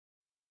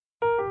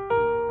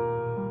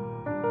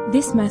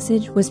This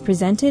message was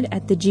presented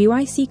at the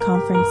GYC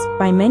conference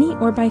by many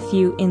or by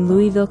few in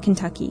Louisville,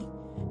 Kentucky.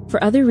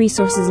 For other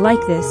resources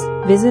like this,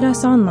 visit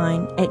us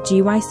online at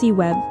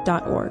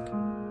gycweb.org.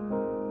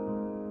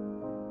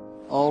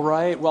 All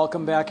right,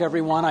 welcome back,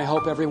 everyone. I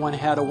hope everyone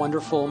had a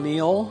wonderful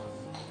meal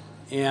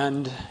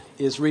and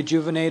is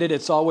rejuvenated.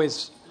 It's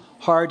always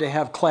hard to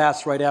have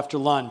class right after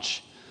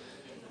lunch.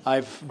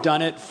 I've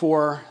done it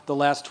for the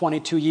last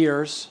 22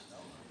 years.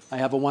 I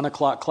have a 1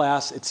 o'clock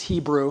class. It's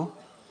Hebrew,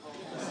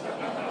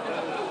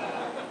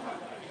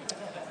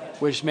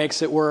 which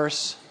makes it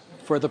worse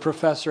for the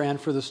professor and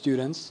for the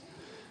students.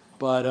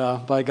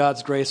 But by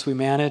God's grace, we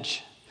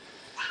manage.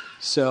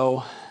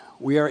 So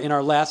we are in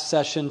our last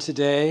session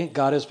today.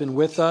 God has been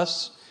with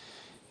us,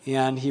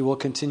 and He will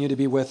continue to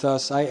be with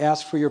us. I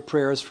ask for your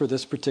prayers for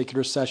this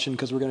particular session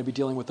because we're going to be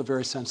dealing with a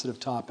very sensitive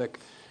topic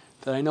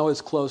that I know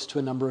is close to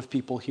a number of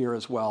people here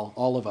as well,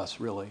 all of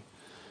us, really.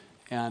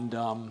 And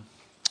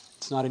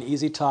it's not an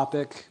easy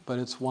topic, but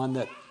it's one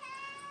that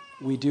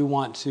we do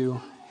want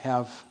to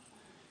have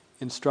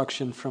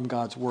instruction from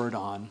God's Word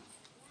on.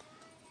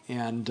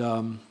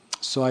 And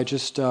so I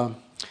just,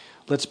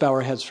 let's bow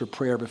our heads for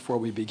prayer before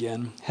we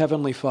begin.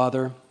 Heavenly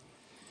Father,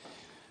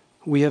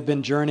 we have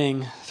been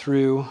journeying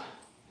through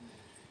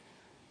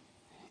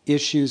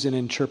issues in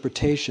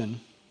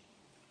interpretation.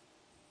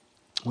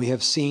 We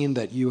have seen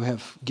that you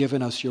have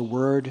given us your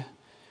Word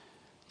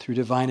through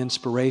divine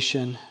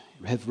inspiration,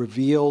 have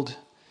revealed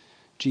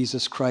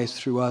Jesus Christ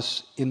through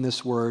us in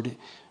this Word.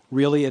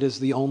 Really, it is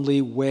the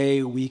only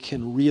way we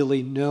can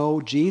really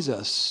know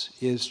Jesus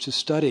is to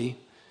study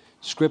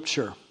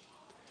Scripture.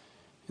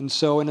 And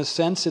so, in a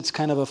sense, it's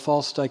kind of a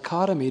false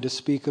dichotomy to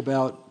speak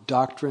about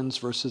doctrines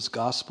versus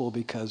gospel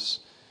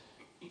because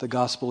the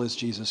gospel is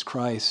Jesus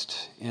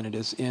Christ, and it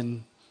is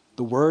in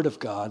the Word of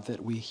God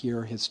that we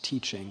hear His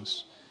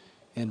teachings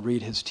and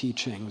read His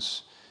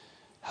teachings.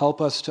 Help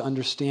us to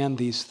understand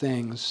these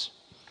things.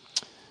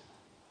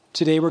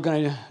 Today we're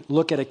going to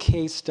look at a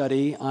case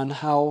study on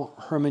how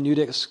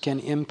hermeneutics can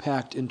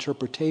impact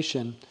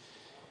interpretation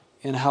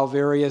and how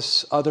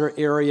various other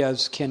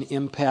areas can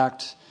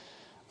impact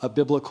a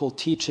biblical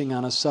teaching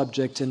on a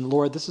subject. And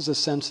Lord, this is a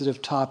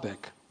sensitive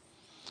topic.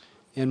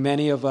 And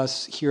many of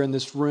us here in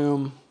this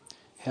room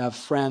have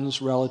friends,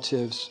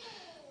 relatives,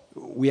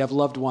 we have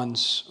loved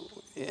ones,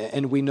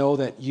 and we know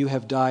that you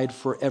have died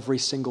for every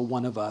single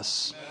one of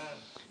us.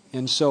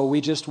 And so we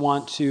just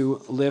want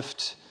to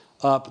lift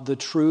up the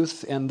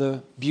truth and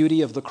the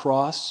beauty of the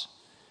cross.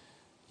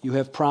 You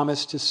have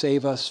promised to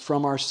save us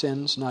from our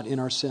sins, not in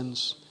our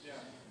sins.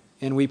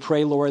 And we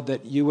pray, Lord,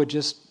 that you would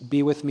just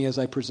be with me as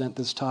I present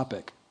this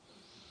topic.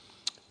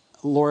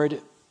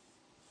 Lord,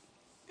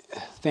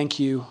 thank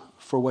you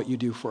for what you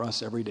do for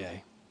us every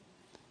day.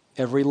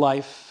 Every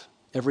life,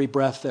 every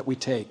breath that we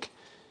take,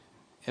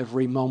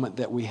 every moment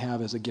that we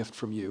have is a gift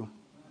from you.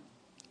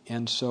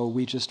 And so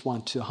we just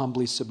want to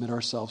humbly submit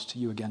ourselves to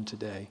you again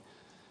today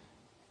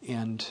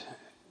and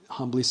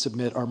humbly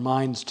submit our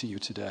minds to you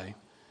today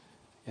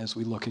as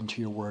we look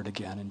into your word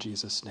again. In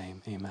Jesus'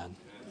 name, amen.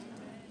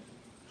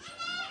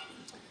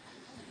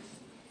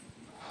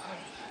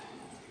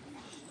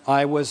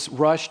 I was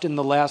rushed in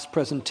the last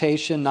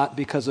presentation, not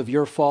because of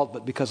your fault,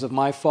 but because of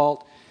my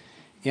fault.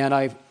 And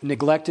I've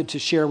neglected to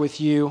share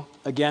with you,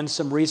 again,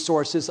 some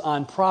resources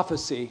on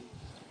prophecy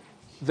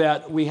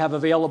that we have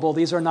available.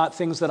 These are not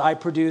things that I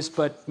produced,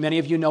 but many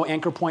of you know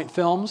Anchor Point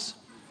Films.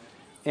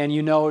 And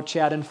you know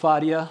Chad and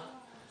Fadia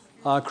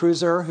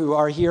Cruiser, who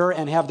are here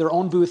and have their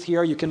own booth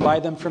here. You can buy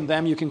them from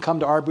them. You can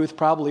come to our booth.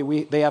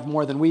 Probably they have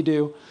more than we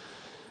do.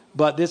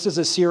 But this is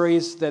a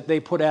series that they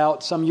put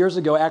out some years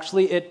ago.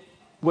 Actually, it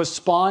was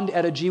spawned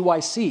at a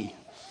GYC,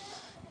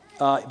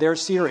 their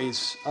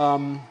series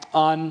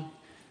on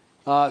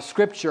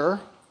Scripture.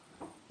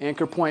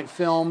 Anchor Point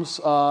Films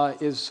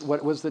is,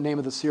 what was the name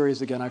of the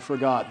series again? I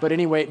forgot. But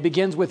anyway, it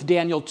begins with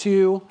Daniel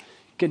 2.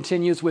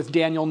 Continues with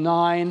Daniel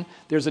 9.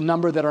 There's a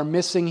number that are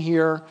missing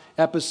here.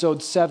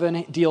 Episode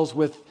 7 deals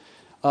with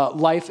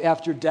life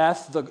after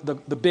death,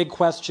 the big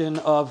question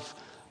of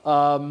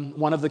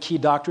one of the key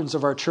doctrines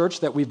of our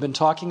church that we've been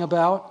talking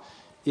about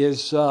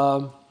is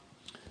the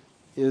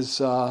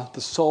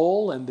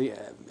soul and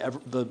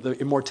the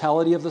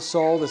immortality of the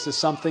soul. This is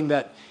something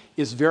that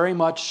is very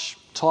much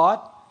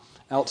taught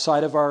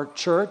outside of our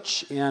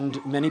church,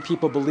 and many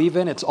people believe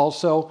in. It's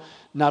also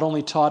not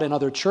only taught in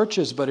other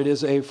churches, but it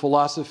is a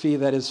philosophy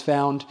that is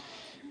found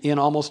in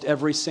almost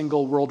every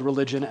single world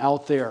religion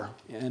out there.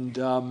 And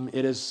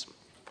it is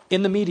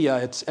in the media,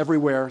 it's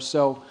everywhere.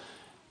 So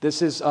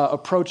this is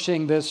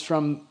approaching this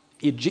from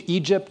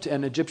Egypt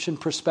and Egyptian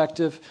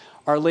perspective.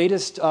 Our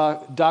latest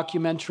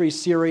documentary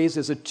series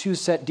is a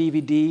 2-set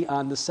DVD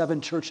on the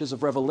 7 churches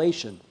of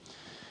Revelation.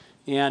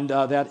 And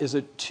that is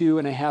a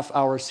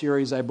 2.5-hour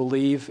series, I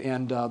believe,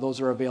 and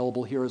those are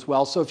available here as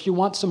well. So if you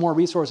want some more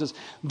resources,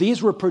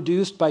 these were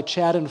produced by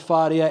Chad and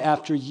Fadia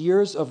after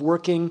years of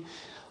working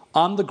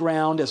on the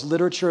ground as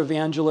literature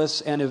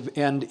evangelists and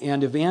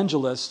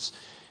evangelists,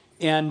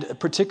 and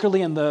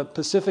particularly in the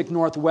Pacific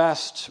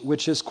Northwest,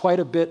 which is quite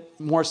a bit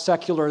more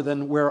secular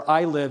than where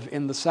I live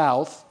in the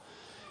South.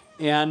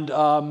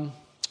 And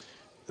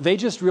they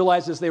just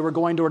realized as they were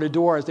going door to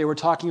door, as they were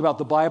talking about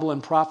the Bible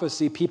and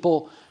prophecy,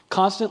 people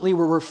constantly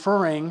were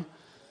referring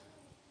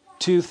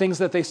to things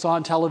that they saw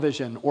on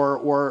television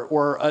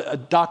or a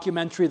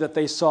documentary that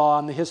they saw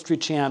on the History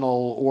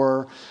Channel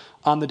or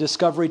on the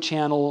Discovery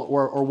Channel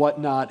or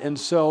whatnot. And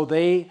so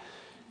they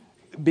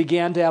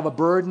began to have a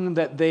burden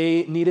that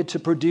they needed to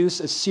produce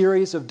a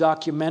series of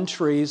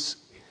documentaries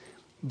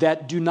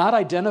that do not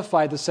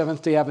identify the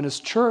Seventh-day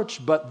Adventist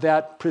Church, but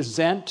that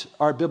present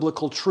our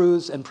biblical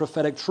truths and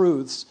prophetic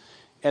truths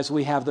as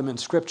we have them in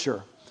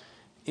Scripture.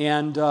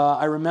 And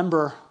I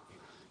remember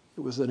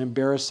it was an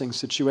embarrassing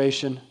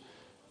situation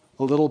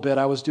a little bit.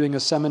 I was doing a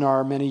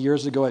seminar many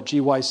years ago at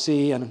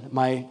GYC, and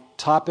my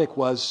topic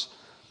was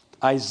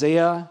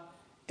Isaiah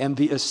and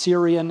the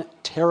Assyrian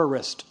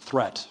terrorist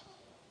threat.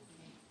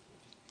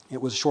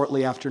 It was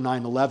shortly after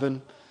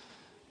 9/11.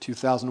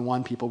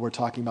 2001, people were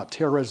talking about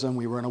terrorism.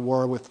 We were in a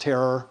war with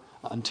terror,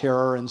 on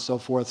terror and so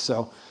forth.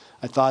 So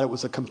I thought it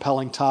was a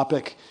compelling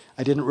topic.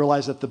 I didn't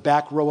realize that the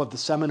back row of the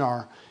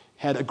seminar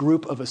had a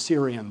group of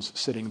Assyrians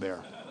sitting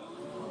there.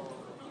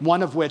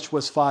 One of which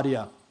was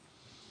Fadia.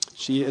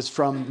 She is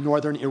from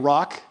northern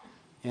Iraq,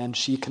 and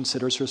she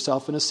considers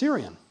herself an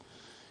Assyrian.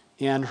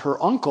 And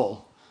her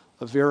uncle,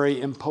 a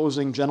very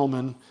imposing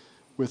gentleman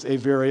with a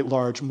very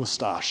large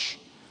mustache,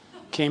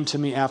 came to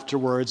me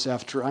afterwards I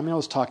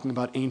was talking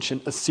about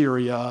ancient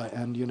Assyria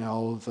and,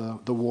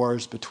 the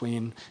wars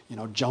between,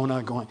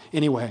 Jonah going.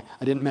 Anyway,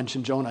 I didn't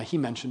mention Jonah. He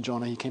mentioned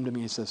Jonah. He came to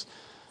me and says,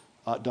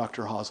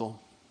 Dr. Hasel,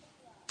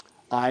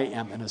 I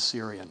am an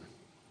Assyrian.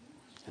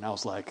 And I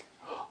was like,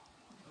 oh.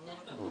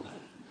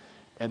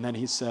 And then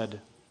he said,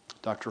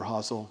 Dr.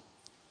 Hasel,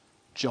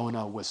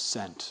 Jonah was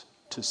sent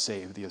to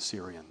save the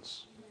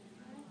Assyrians.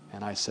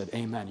 And I said,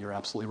 amen, you're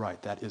absolutely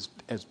right. That is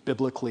as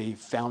biblically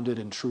founded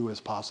and true as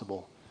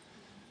possible.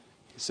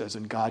 He says,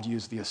 and God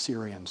used the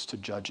Assyrians to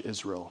judge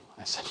Israel.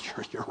 I said,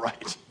 you're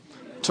right.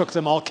 Took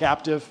them all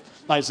captive.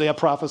 Isaiah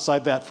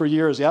prophesied that for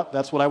years. Yep,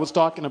 that's what I was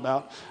talking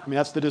about.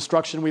 That's the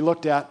destruction we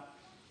looked at.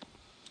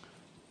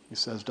 He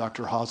says,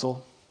 Dr.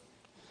 Hasel,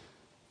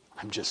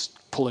 I'm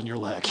just pulling your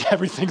leg.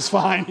 Everything's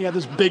fine. He had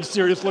this big,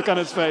 serious look on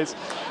his face.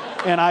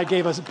 And I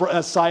gave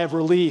a sigh of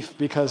relief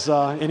because,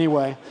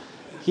 anyway,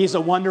 he's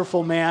a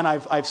wonderful man.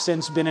 I've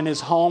since been in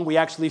his home. We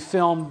actually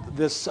filmed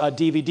this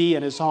DVD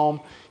in his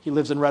home. He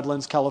lives in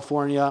Redlands,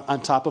 California,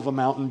 on top of a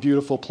mountain,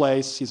 beautiful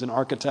place. He's an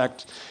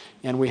architect,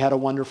 and we had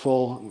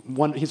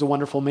he's a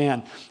wonderful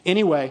man.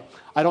 Anyway,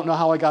 I don't know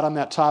how I got on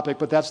that topic,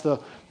 but that's the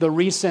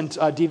recent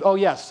DVD. Oh,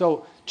 yes,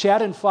 so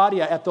Chad and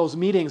Fadia at those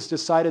meetings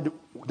decided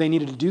they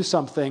needed to do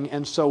something,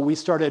 and so we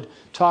started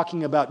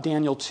talking about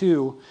Daniel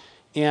 2,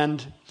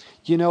 and,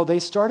 they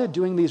started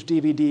doing these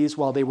DVDs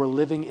while they were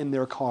living in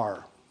their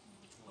car.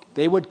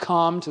 They would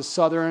come to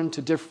Southern,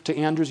 to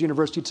Andrews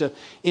University to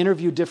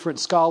interview different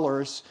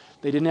scholars.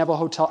 They didn't have a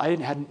hotel. I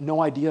had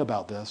no idea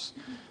about this.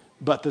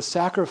 But the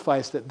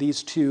sacrifice that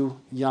this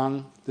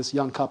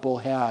young couple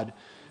had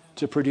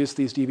to produce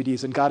these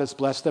DVDs, and God has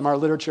blessed them. Our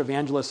literature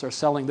evangelists are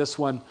selling this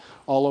one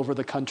all over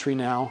the country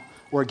now.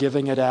 We're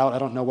giving it out. I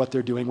don't know what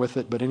they're doing with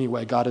it, but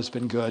anyway, God has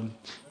been good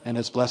and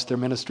has blessed their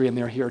ministry, and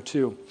they're here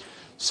too.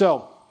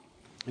 So,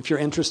 if you're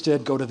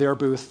interested, go to their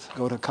booth,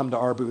 come to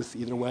our booth,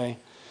 either way.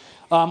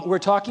 We're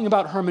talking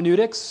about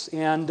hermeneutics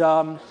and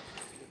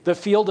the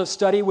field of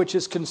study which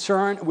is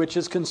concerned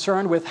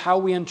with how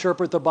we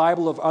interpret the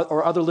Bible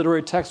or other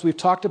literary texts. We've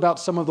talked about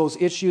some of those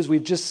issues.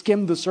 We've just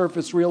skimmed the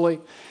surface, really.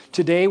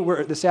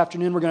 This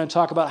afternoon, we're going to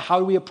talk about how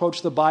do we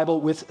approach the Bible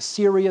with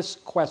serious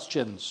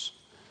questions.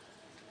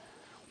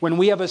 When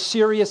we have a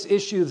serious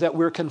issue that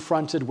we're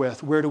confronted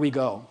with, where do we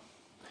go?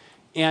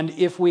 And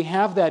if we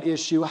have that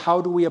issue,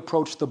 how do we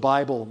approach the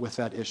Bible with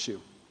that issue?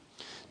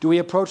 Do we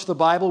approach the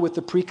Bible with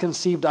the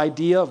preconceived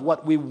idea of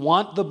what we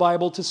want the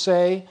Bible to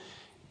say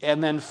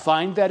and then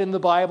find that in the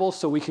Bible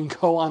so we can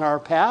go on our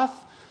path?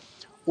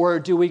 Or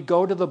do we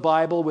go to the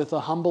Bible with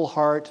a humble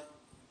heart,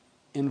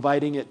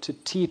 inviting it to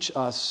teach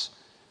us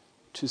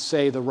to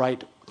say the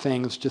right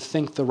things, to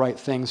think the right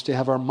things, to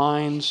have our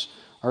minds,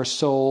 our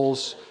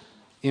souls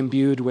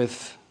imbued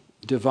with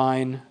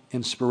divine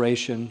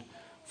inspiration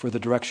for the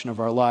direction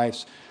of our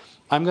lives?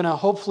 I'm going to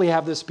hopefully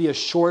have this be a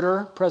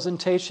shorter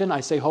presentation.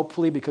 I say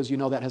hopefully because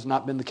that has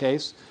not been the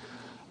case.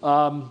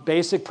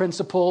 Basic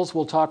principles,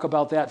 we'll talk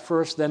about that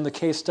first. Then the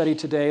case study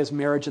today is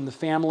marriage and the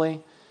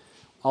family.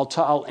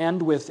 I'll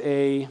end with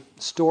a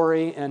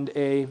story and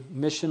a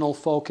missional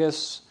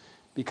focus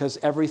because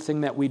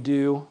everything that we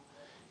do,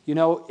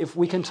 if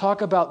we can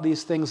talk about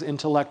these things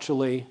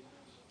intellectually,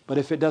 but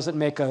if it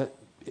doesn't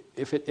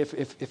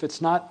if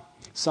it's not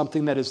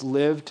something that is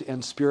lived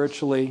and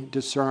spiritually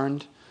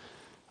discerned,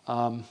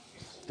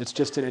 it's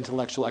just an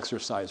intellectual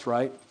exercise,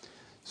 right?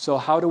 So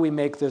how do we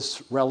make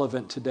this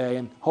relevant today?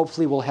 And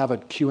hopefully we'll have a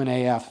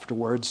Q&A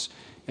afterwards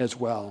as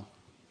well.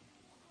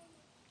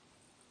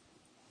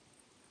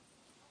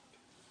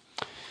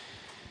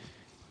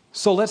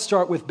 So let's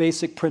start with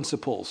basic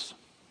principles.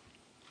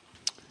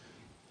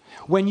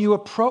 When you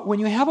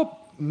have a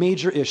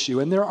major issue,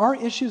 and there are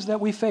issues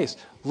that we face,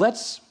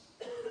 let's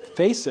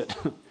face it,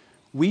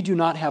 We do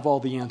not have all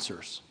the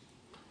answers.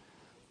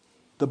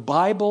 The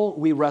Bible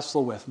we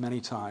wrestle with many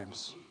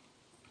times.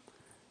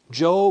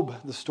 Job,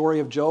 the story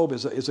of Job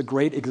is a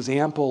great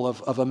example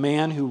of a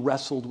man who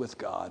wrestled with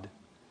God.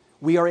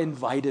 We are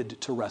invited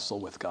to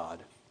wrestle with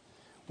God.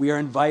 We are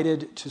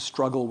invited to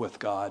struggle with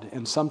God.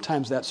 And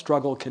sometimes that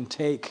struggle can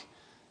take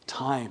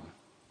time.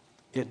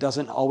 It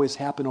doesn't always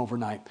happen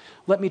overnight.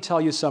 Let me tell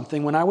you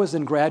something. When I was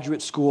in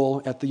graduate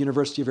school at the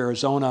University of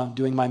Arizona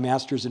doing my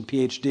master's and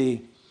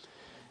PhD,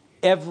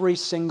 every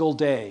single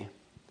day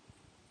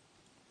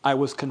I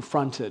was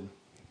confronted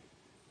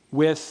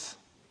with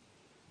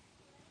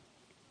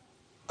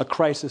a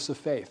crisis of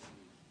faith.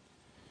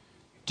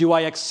 Do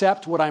I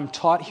accept what I'm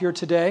taught here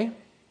today?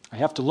 I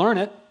have to learn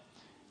it,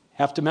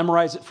 have to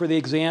memorize it for the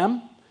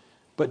exam,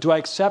 but do I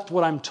accept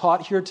what I'm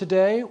taught here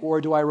today, or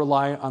do I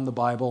rely on the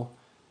Bible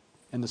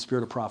and the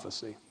spirit of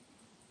prophecy?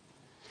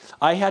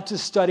 I had to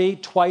study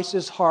twice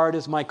as hard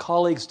as my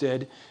colleagues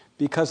did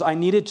because I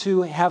needed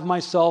to have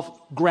myself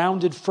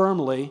grounded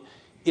firmly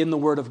in the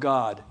Word of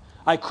God.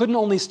 I couldn't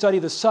only study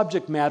the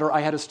subject matter,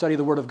 I had to study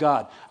the Word of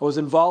God. I was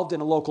involved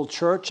in a local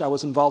church. I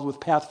was involved with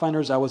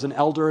Pathfinders. I was an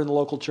elder in the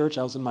local church.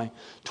 I was in my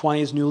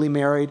 20s, newly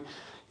married.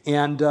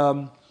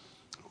 And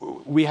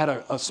we had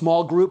a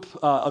small group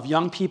of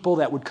young people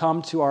that would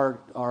come to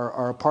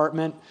our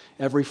apartment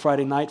every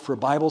Friday night for a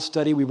Bible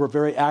study. We were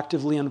very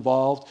actively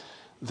involved.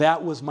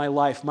 That was my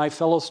life. My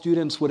fellow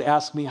students would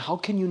ask me, how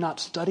can you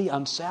not study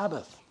on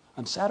Sabbath,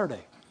 on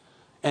Saturday,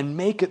 and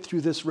make it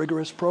through this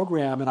rigorous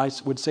program? And I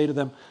would say to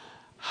them,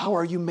 how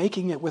are you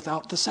making it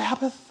without the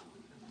Sabbath?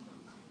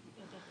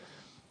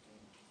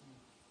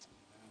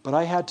 But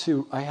I had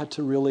to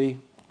really,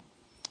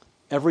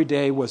 every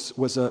day was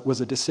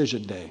a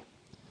decision day.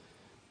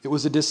 It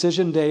was a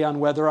decision day on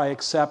whether I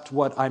accept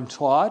what I'm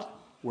taught,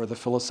 or the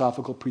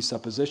philosophical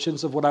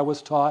presuppositions of what I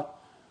was taught,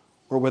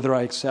 or whether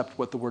I accept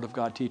what the Word of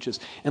God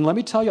teaches. And let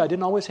me tell you, I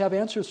didn't always have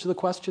answers to the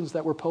questions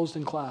that were posed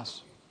in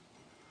class.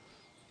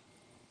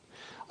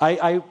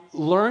 I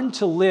learned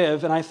to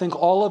live, and I think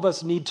all of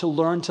us need to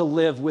learn to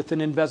live with an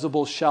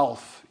invisible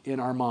shelf in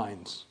our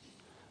minds.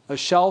 A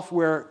shelf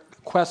where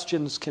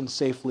questions can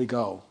safely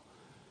go.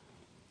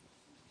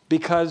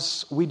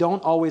 Because we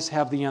don't always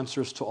have the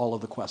answers to all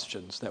of the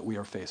questions that we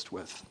are faced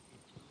with.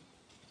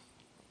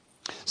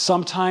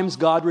 Sometimes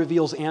God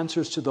reveals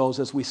answers to those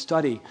as we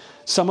study.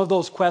 Some of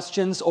those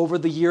questions over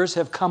the years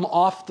have come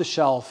off the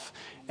shelf,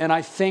 and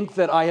I think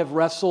that I have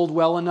wrestled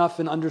well enough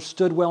and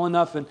understood well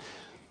enough and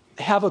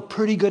have a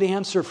pretty good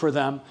answer for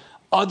them.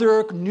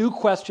 Other new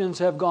questions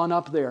have gone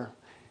up there.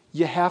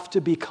 You have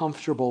to be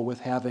comfortable with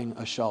having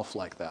a shelf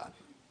like that.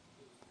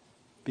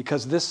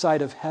 Because this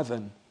side of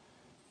heaven,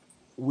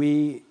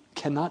 we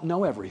cannot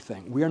know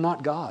everything. We are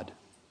not God.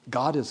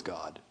 God is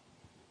God.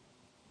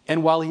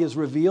 And while He has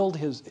revealed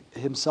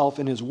Himself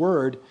in His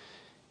Word,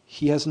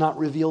 He has not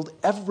revealed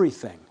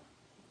everything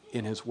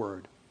in His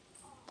Word.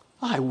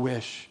 I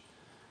wish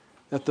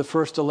that the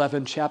first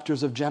 11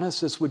 chapters of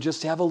Genesis would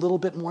just have a little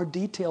bit more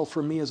detail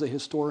for me as a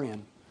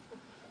historian.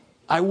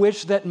 I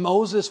wish that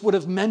Moses would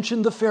have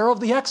mentioned the Pharaoh of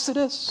the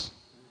Exodus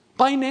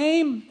by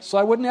name, so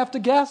I wouldn't have to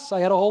guess.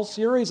 I had a whole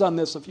series on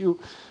this a few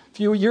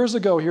years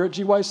ago here at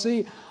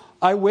GYC.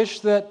 I wish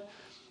that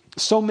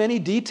so many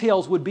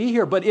details would be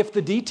here, but if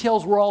the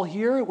details were all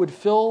here, it would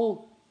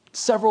fill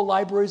several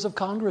libraries of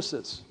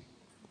Congresses.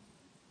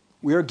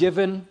 We are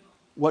given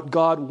what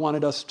God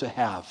wanted us to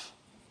have.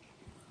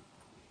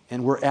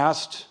 And we're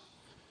asked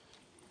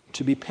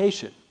to be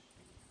patient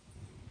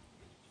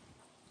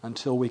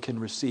until we can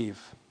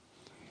receive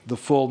the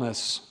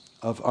fullness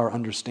of our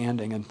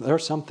understanding. And there are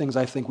some things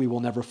I think we will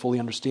never fully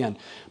understand.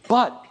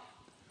 But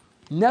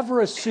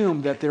never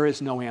assume that there is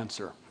no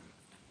answer.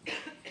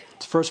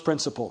 It's first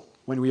principle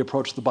when we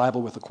approach the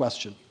Bible with a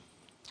question.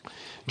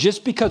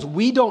 Just because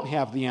we don't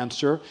have the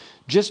answer,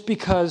 just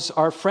because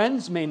our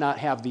friends may not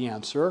have the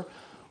answer,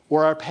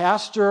 or our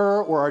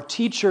pastor or our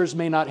teachers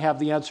may not have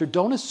the answer,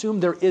 don't assume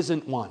there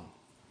isn't one.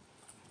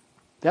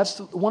 That's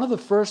one of the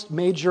first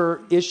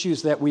major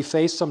issues that we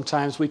face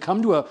sometimes. We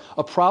come to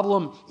a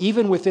problem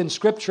even within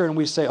Scripture and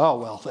we say, oh,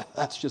 well,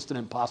 that's just an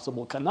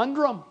impossible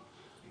conundrum.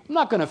 I'm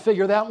not going to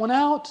figure that one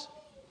out.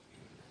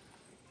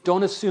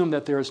 Don't assume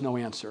that there is no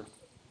answer.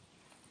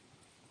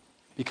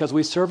 Because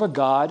we serve a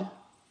God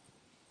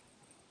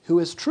who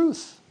is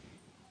truth.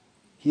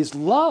 He's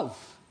love.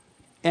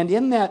 And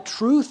in that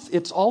truth,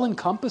 it's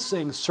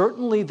all-encompassing.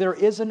 Certainly there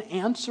is an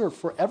answer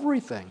for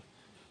everything.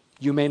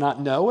 You may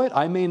not know it.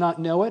 I may not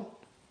know it.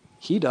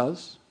 He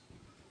does.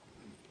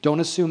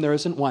 Don't assume there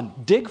isn't one.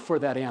 Dig for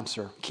that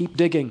answer. Keep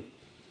digging.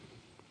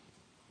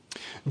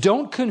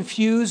 Don't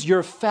confuse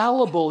your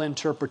fallible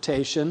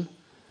interpretation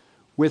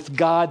with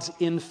God's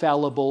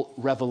infallible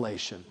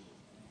revelation.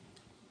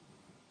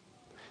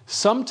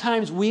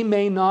 Sometimes we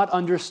may not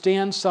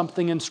understand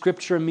something in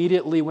Scripture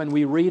immediately when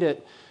we read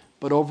it,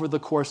 but over the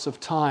course of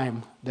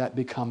time, that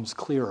becomes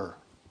clearer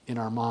in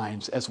our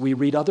minds as we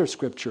read other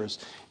Scriptures.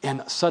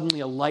 And suddenly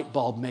a light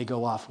bulb may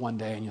go off one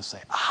day and you say,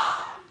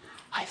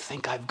 I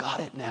think I've got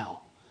it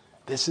now.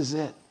 This is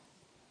it.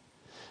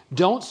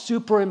 Don't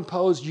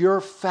superimpose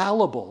your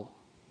fallible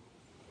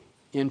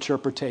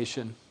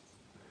interpretation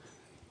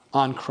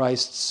on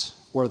Christ's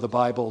or the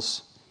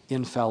Bible's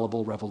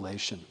infallible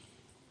revelation.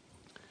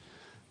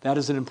 That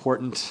is an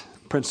important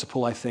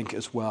principle, I think,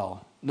 as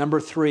well. Number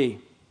 3,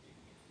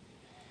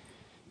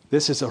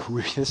 this is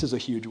a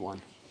huge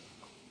one.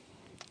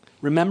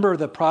 Remember,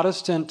 the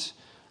Protestant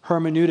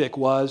hermeneutic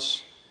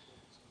was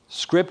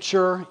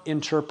Scripture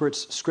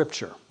interprets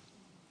Scripture.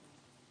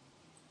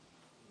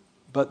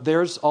 But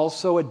there's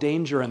also a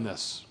danger in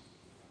this,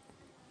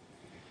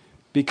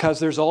 because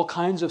there's all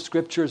kinds of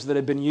scriptures that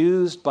have been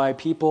used by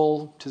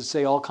people to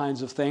say all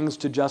kinds of things,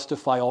 to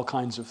justify all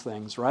kinds of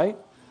things, right?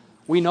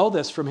 We know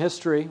this from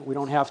history. We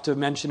don't have to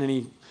mention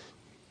any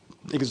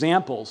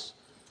examples.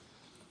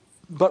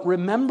 But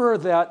remember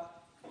that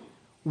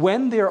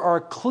when there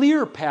are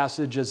clear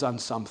passages on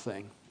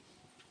something,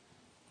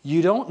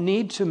 you don't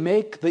need to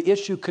make the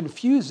issue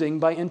confusing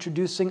by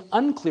introducing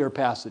unclear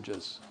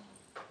passages.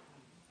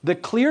 The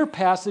clear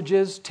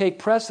passages take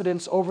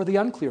precedence over the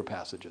unclear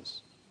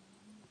passages.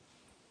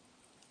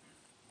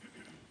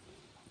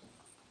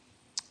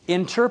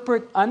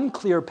 Interpret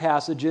unclear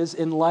passages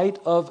in light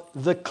of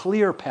the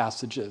clear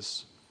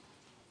passages.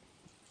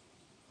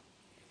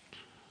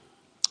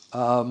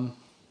 The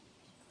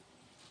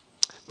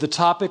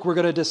topic we're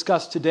going to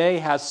discuss today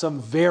has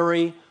some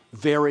very,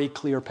 very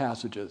clear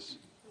passages.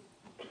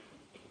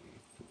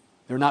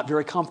 They're not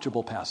very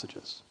comfortable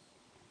passages,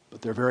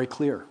 but they're very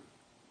clear.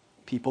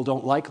 People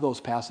don't like those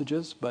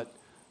passages, but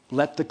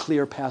let the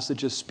clear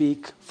passages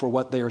speak for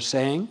what they are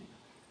saying,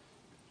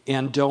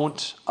 and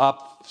don't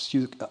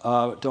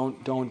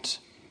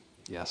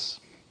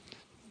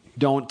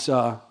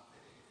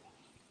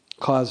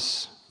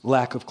cause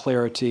lack of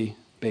clarity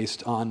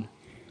based on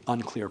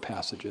unclear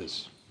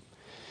passages.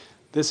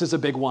 This is a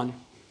big one.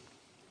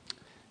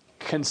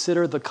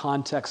 Consider the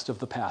context of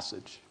the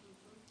passage.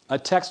 A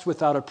text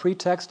without a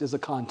pretext is a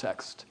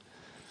context.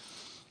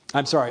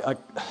 I'm sorry,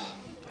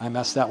 I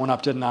messed that one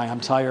up, didn't I? I'm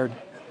tired.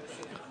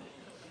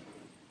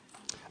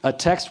 A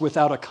text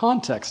without a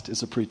context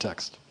is a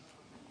pretext.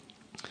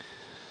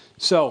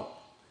 So,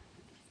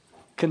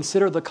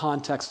 consider the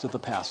context of the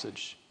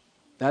passage.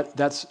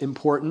 That's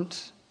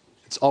important.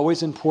 It's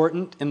always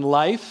important in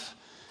life.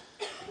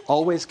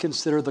 Always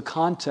consider the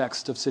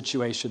context of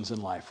situations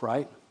in life,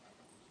 right?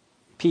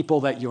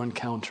 People that you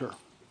encounter.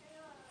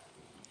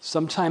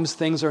 Sometimes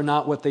things are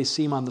not what they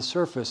seem on the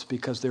surface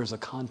because there's a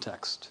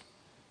context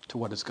to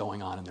what is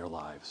going on in their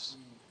lives.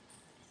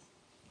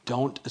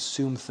 Don't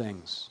assume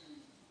things.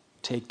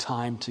 Take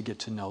time to get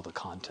to know the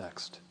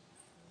context.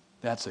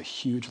 That's a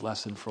huge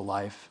lesson for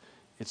life.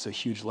 It's a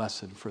huge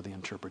lesson for the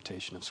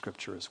interpretation of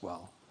Scripture as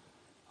well.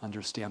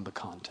 Understand the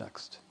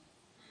context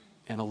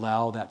and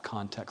allow that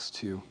context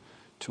to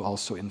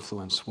also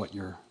influence what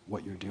you're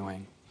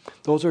doing.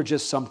 Those are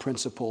just some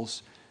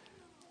principles.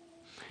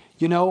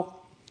 You know,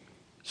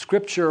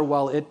 Scripture,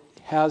 while it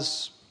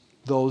has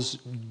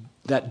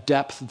that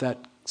depth that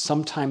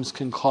sometimes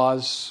can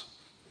cause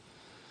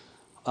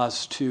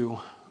us to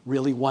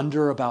really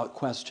wonder about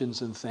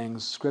questions and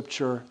things,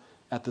 Scripture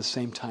at the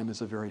same time is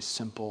the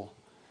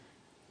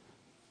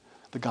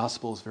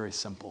gospel is very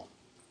simple.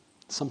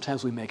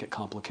 Sometimes we make it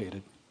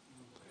complicated.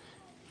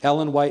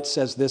 Ellen White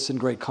says this in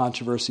Great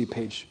Controversy,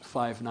 page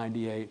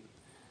 598.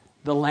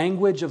 The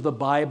language of the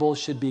Bible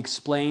should be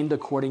explained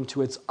according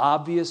to its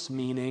obvious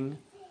meaning,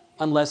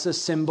 unless a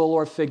symbol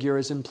or figure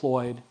is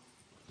employed.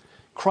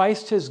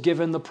 Christ has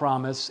given the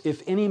promise,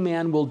 if any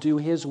man will do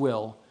his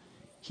will,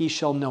 he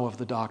shall know of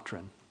the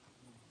doctrine.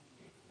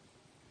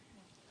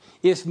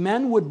 If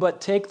men would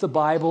but take the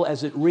Bible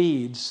as it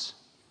reads,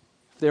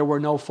 if there were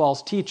no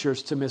false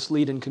teachers to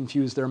mislead and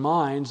confuse their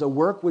minds, a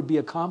work would be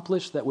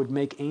accomplished that would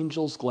make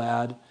angels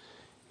glad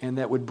and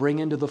that would bring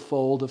into the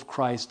fold of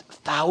Christ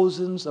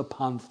thousands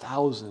upon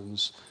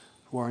thousands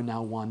who are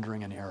now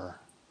wandering in error.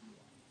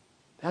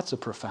 That's a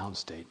profound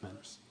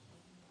statement.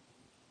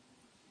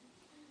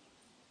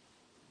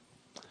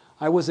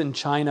 I was in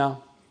China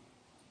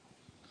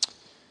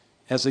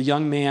as a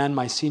young man,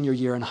 my senior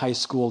year in high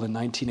school in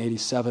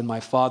 1987. My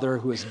father,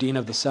 who was dean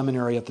of the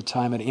seminary at the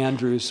time at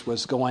Andrews,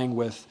 was going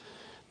with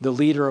the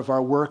leader of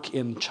our work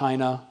in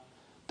China,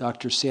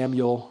 Dr.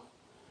 Samuel.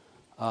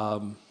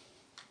 My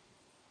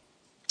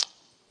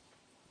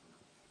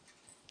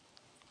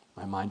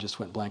mind just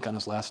went blank on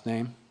his last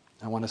name.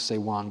 I want to say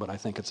Wang, but I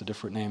think it's a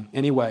different name.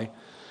 Anyway,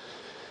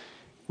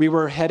 we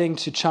were heading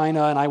to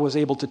China, and I was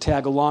able to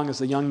tag along as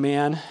a young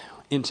man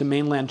into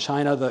mainland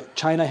China.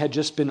 China had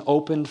just been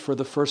opened for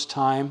the first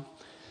time,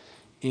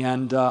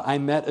 and I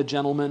met a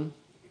gentleman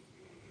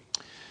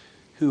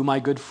who my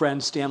good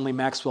friend Stanley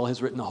Maxwell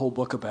has written a whole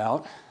book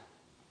about.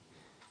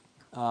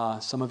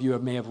 Some of you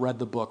may have read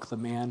the book, The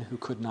Man Who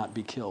Could Not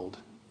Be Killed.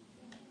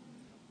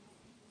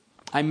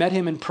 I met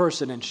him in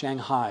person in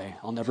Shanghai.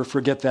 I'll never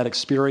forget that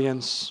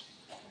experience.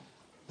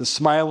 The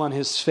smile on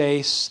his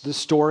face, the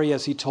story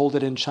as he told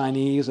it in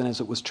Chinese and as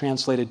it was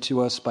translated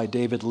to us by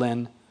David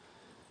Lin,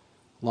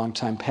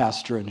 longtime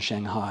pastor in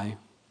Shanghai.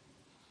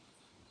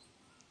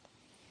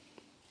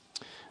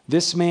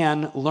 This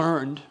man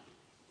learned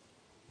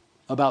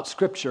about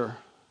Scripture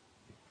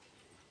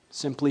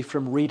simply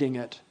from reading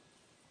it.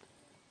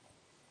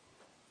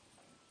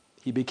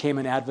 He became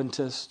an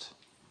Adventist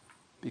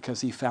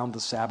because he found the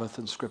Sabbath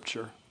in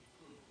Scripture.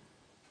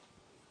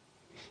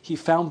 He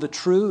found the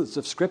truths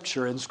of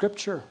Scripture in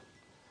Scripture.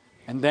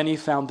 And then he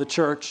found the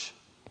church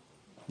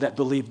that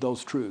believed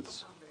those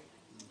truths.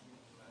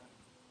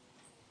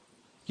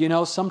 You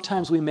know,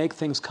 sometimes we make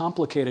things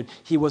complicated.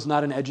 He was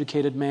not an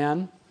educated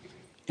man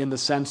in the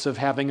sense of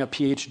having a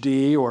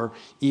PhD or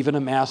even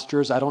a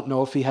master's. I don't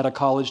know if he had a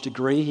college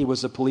degree. He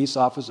was a police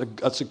officer,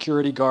 a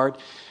security guard.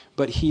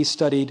 But he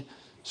studied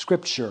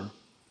Scripture.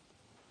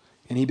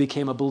 And he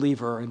became a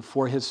believer. And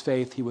for his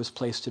faith, he was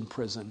placed in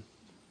prison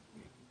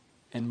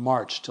and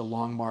marched a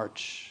long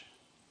march.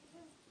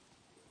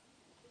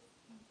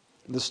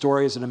 The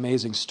story is an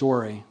amazing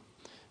story.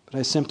 But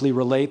I simply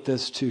relate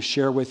this to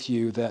share with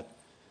you that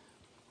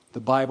the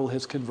Bible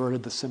has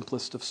converted the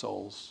simplest of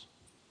souls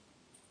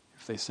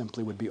if they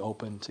simply would be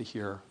open to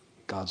hear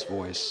God's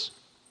voice.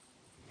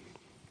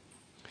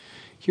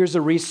 Here's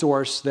a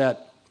resource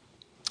that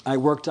I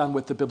worked on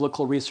with the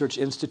Biblical Research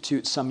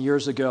Institute some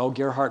years ago.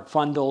 Gerhard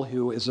Fundel,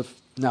 who is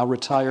now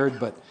retired,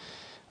 but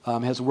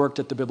has worked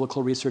at the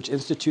Biblical Research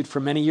Institute for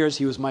many years.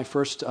 He was my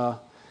first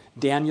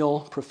Daniel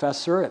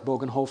professor at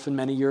Bogenhofen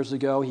many years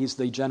ago. He's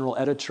the general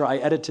editor. I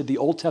edited the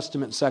Old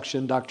Testament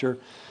section. Dr.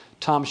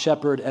 Tom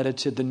Shepard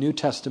edited the New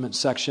Testament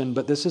section,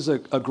 but this is a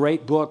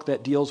great book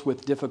that deals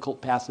with difficult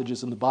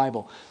passages in the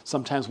Bible.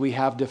 Sometimes we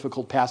have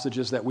difficult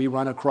passages that we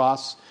run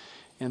across,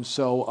 and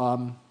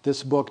so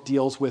this book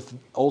deals with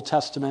Old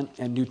Testament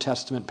and New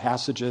Testament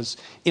passages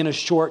in a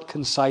short,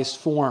 concise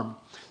form.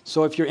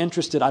 So if you're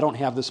interested, I don't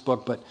have this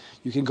book, but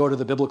you can go to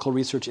the Biblical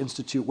Research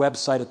Institute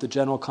website at the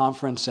General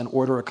Conference and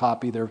order a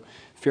copy. They're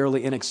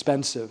fairly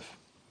inexpensive.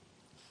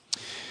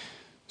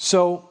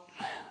 So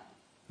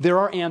there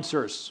are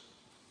answers.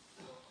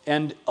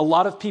 And a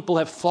lot of people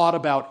have thought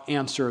about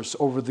answers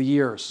over the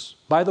years.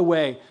 By the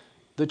way,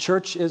 the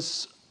church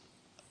has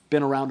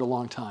been around a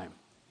long time.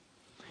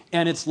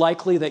 And it's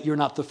likely that you're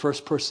not the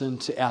first person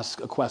to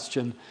ask a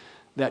question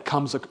that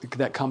comes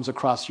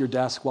across your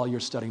desk while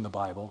you're studying the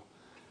Bible.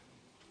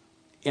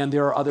 And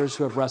there are others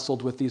who have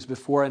wrestled with these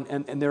before,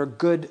 and there are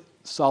good,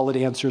 solid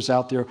answers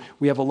out there.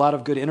 We have a lot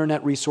of good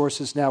internet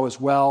resources now as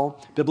well.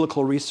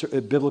 Biblical Research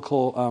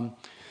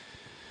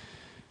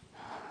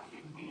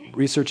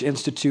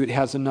Institute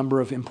has a number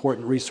of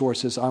important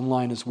resources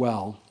online as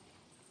well.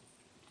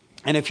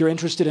 And if you're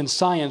interested in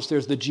science,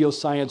 there's the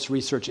Geoscience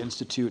Research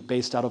Institute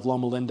based out of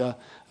Loma Linda,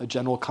 a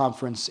General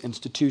Conference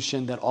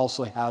institution that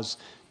also has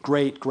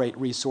great, great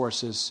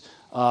resources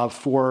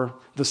for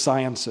the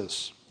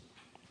sciences.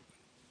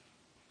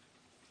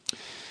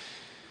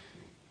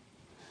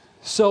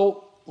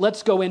 So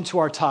let's go into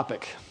our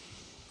topic.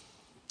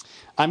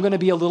 I'm going to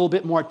be a little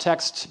bit more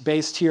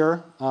text-based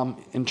here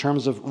in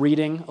terms of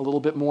reading a little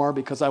bit more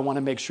because I want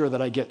to make sure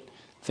that I get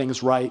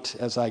things right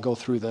as I go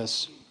through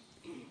this.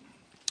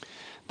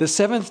 The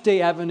seventh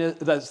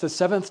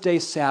day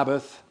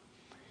Sabbath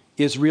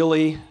is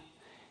really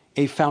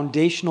a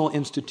foundational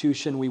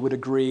institution, we would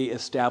agree,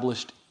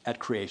 established at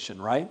creation,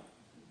 right?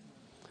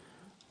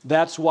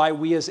 That's why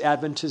we as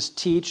Adventists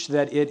teach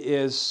that it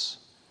is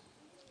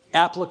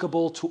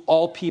applicable to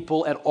all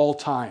people at all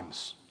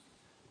times.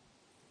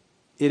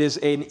 It is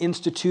an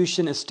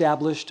institution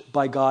established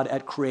by God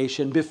at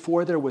creation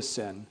before there was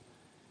sin,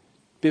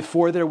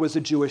 before there was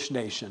a Jewish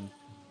nation,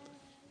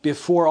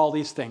 before all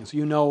these things.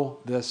 You know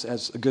this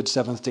as good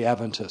Seventh-day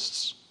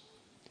Adventists.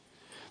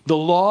 The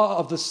law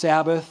of the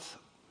Sabbath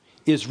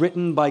is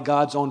written by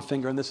God's own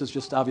finger, and this is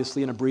just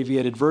obviously an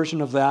abbreviated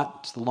version of that.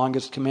 It's the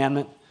longest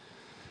commandment.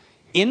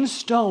 In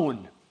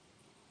stone,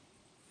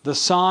 the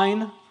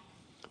sign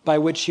by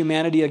which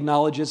humanity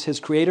acknowledges his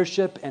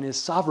creatorship and his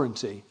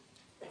sovereignty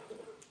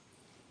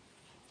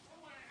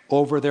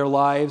over their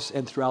lives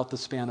and throughout the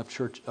span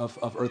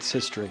of Earth's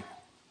history.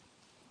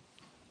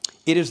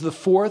 It is the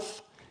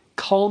fourth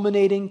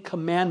culminating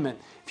commandment.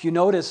 If you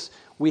notice,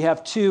 we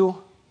have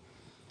two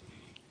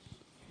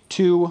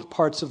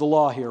parts of the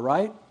law here,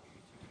 right?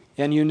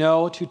 And you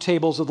know, two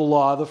tables of the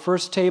law. The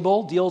first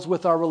table deals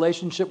with our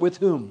relationship with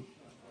whom?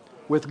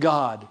 With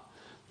God.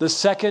 The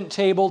second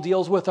table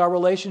deals with our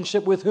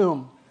relationship with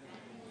whom?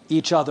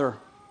 Each other.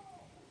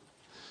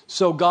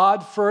 So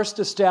God first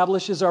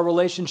establishes our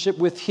relationship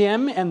with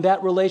Him, and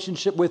that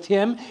relationship with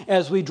Him,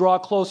 as we draw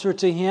closer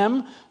to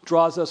Him,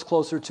 draws us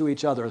closer to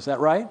each other. Is that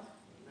right?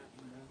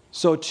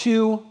 So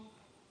two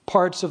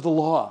parts of the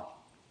law.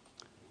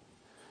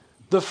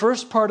 The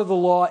first part of the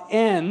law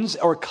ends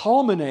or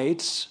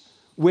culminates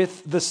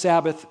with the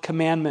Sabbath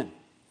commandment,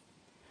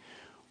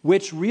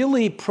 which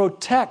really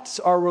protects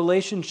our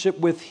relationship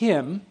with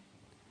Him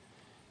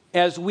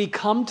as we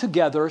come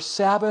together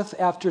Sabbath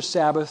after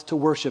Sabbath to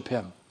worship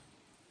Him,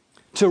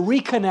 to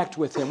reconnect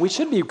with Him. We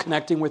should be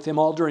connecting with Him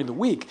all during the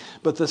week,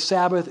 but the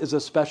Sabbath is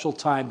a special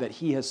time that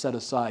He has set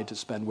aside to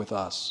spend with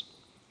us.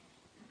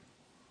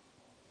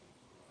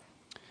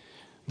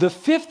 The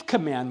fifth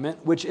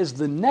commandment, which is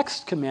the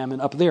next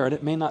commandment up there, and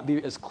it may not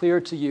be as clear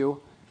to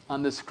you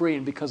on the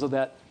screen because of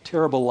that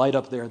terrible light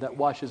up there that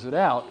washes it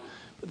out.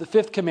 But the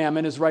fifth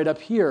commandment is right up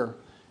here,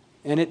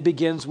 and it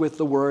begins with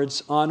the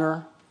words,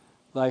 honor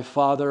thy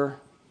father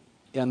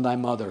and thy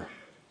mother.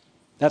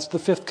 That's the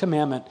fifth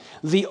commandment.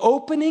 The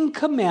opening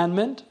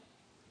commandment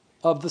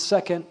of the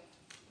second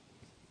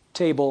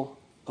table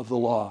of the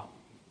law.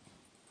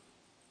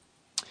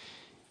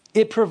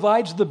 It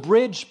provides the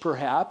bridge,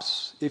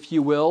 perhaps, if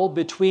you will,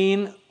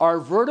 between our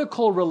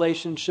vertical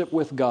relationship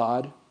with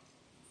God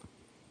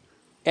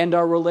and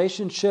our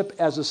relationship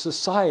as a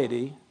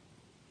society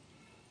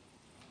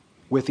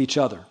with each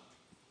other.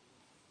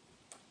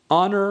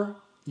 Honor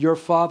your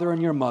father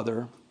and your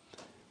mother,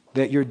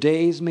 that your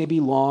days may be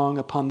long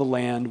upon the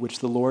land which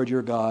the Lord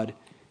your God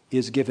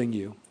is giving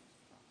you.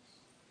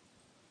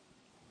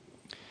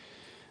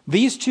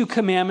 These two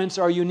commandments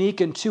are unique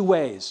in two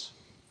ways.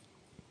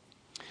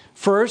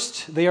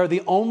 First, they are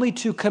the only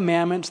two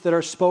commandments that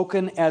are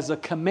spoken as a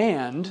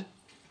command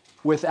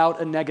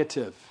without a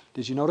negative.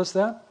 Did you notice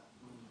that?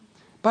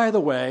 By the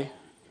way,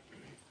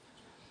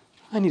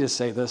 I need to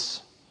say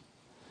this.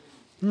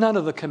 None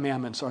of the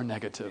commandments are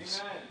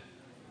negatives. Amen.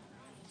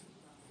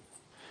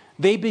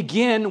 They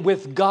begin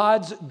with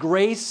God's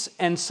grace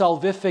and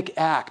salvific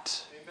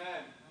act.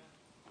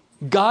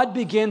 Amen. God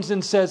begins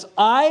and says,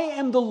 I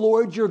am the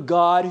Lord your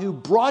God who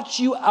brought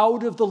you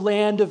out of the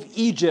land of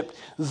Egypt.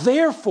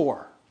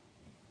 Therefore,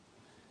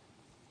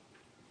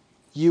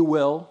 you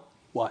will,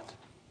 what?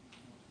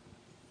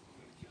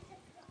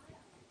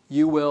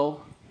 You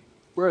will,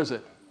 where is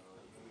it?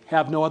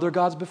 Have no other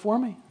gods before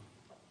me.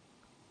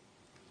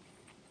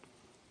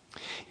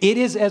 It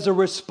is as a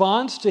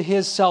response to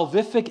his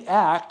salvific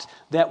act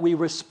that we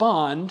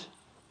respond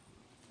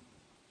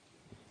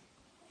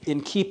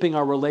in keeping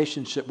our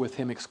relationship with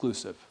him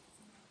exclusive.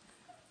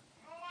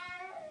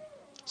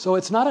 So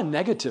it's not a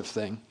negative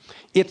thing.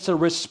 It's a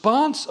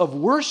response of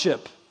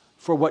worship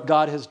for what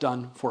God has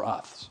done for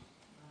us.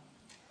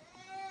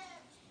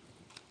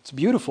 It's a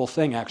beautiful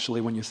thing,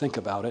 actually, when you think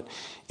about it.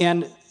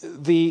 And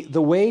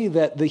the way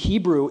that the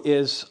Hebrew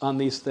is on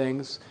these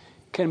things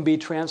can be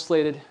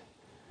translated,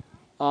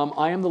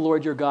 I am the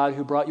Lord your God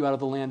who brought you out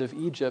of the land of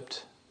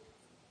Egypt.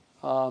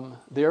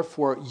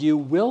 Therefore, you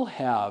will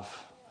have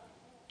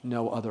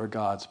no other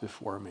gods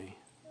before me.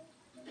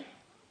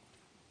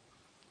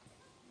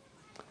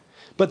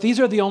 But these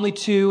are the only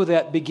two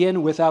that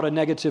begin without a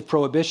negative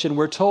prohibition.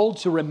 We're told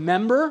to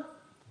remember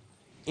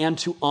and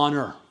to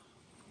honor.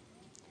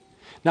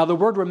 Now, the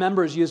word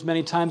remember is used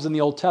many times in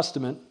the Old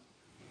Testament,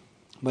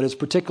 but it's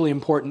particularly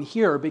important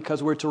here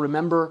because we're to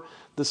remember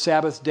the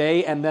Sabbath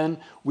day, and then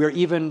we're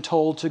even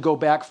told to go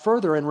back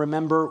further and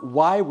remember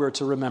why we're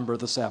to remember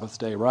the Sabbath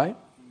day, right?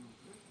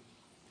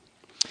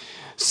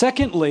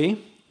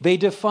 Secondly, they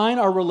define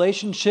our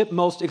relationship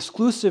most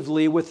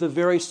exclusively with the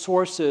very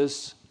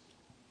sources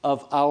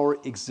of our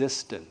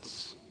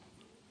existence.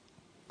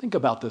 Think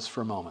about this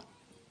for a moment.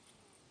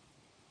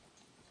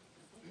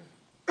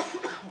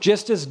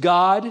 Just as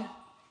God,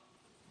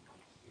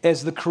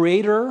 as the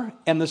creator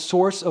and the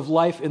source of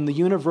life in the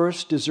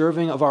universe,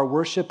 deserving of our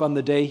worship on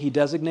the day he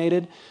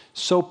designated,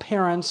 so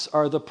parents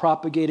are the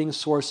propagating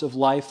source of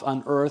life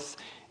on earth,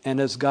 and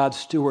as God's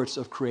stewards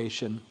of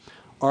creation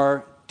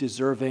are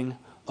deserving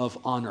of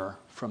honor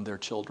from their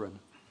children.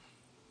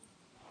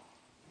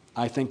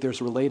 I think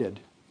there's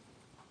related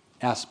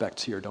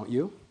aspects here, don't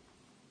you?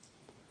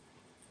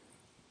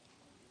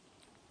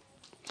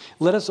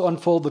 Let us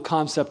unfold the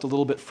concept a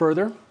little bit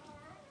further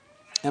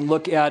and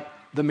look at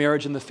the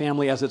marriage and the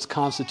family as it's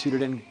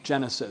constituted in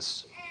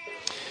Genesis.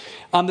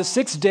 On the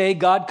sixth day,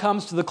 God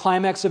comes to the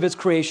climax of his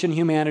creation,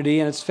 humanity,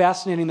 and it's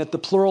fascinating that the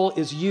plural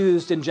is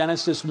used in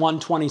Genesis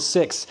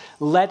 1:26.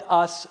 Let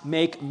us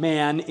make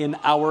man in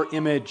our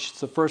image. It's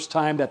the first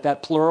time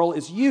that plural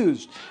is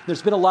used.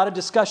 There's been a lot of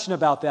discussion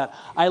about that.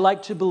 I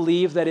like to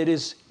believe that it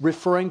is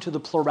referring to the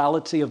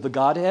plurality of the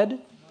Godhead.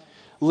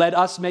 Let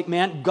us make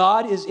man.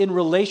 God is in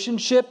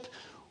relationship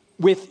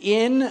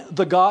within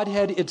the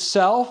Godhead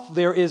itself.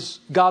 There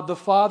is God the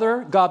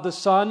Father, God the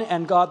Son,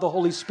 and God the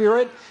Holy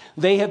Spirit.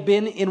 They have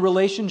been in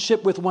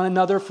relationship with one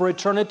another for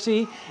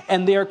eternity,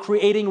 and they are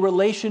creating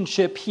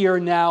relationship here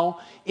now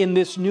in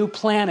this new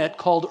planet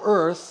called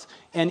Earth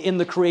and in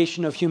the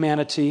creation of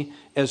humanity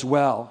as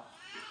well.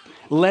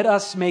 Let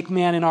us make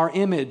man in our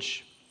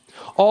image.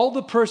 All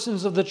the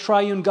persons of the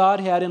triune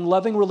Godhead in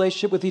loving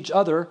relationship with each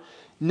other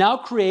now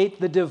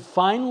create the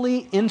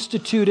divinely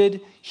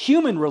instituted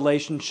human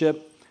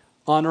relationship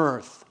on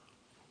earth.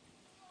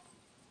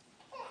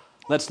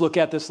 Let's look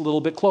at this a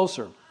little bit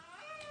closer.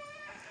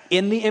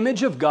 In the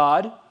image of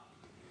God,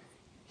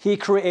 he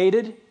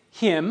created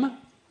him,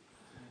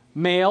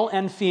 male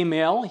and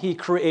female, he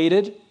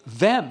created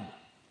them.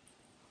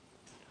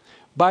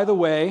 By the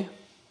way,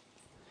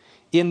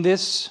 in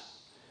this,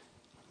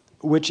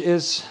 which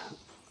is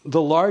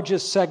the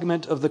largest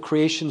segment of the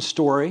creation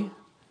story,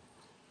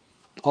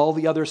 all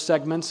the other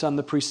segments on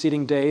the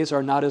preceding days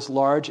are not as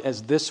large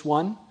as this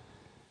one,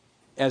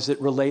 as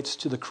it relates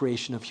to the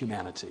creation of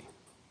humanity.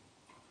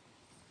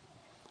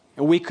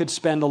 And we could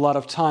spend a lot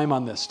of time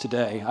on this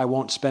today. I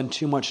won't spend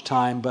too much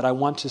time, but I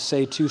want to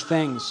say two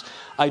things.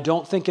 I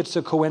don't think it's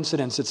a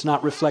coincidence. It's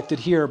not reflected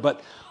here,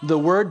 but the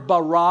word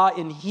bara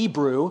in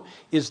Hebrew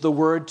is the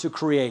word to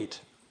create.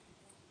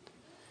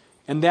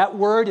 And that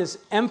word is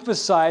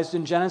emphasized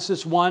in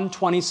Genesis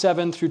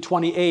 1:27 through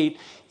 28.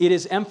 It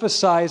is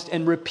emphasized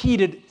and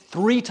repeated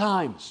 3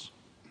 times.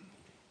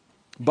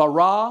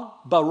 Bara,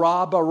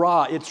 bara,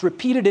 bara. It's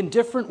repeated in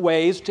different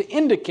ways to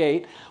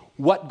indicate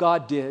what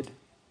God did.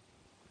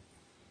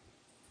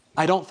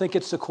 I don't think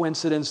it's a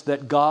coincidence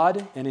that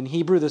God, and in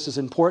Hebrew this is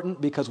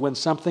important because when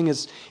something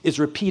is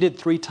repeated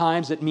 3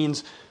 times, it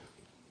means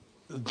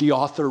the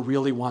author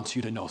really wants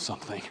you to know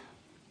something.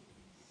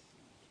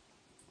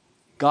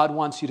 God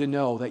wants you to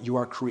know that you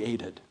are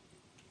created.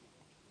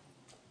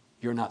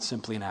 You're not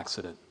simply an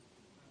accident.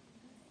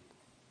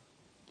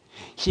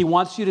 He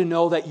wants you to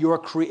know that you are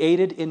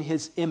created in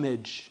His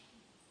image.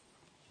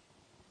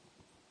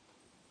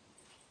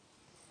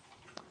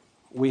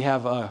 We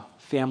have a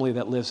family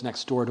that lives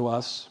next door to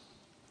us,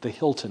 the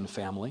Hilton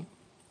family.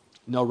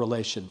 No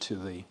relation to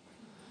the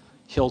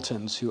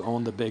Hiltons who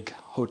own the big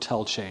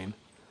hotel chain.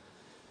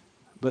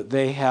 But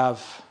they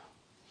have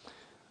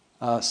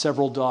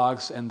several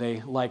dogs, and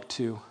they like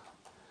to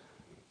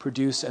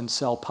produce and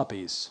sell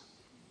puppies.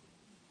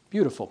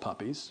 Beautiful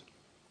puppies.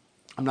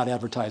 I'm not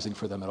advertising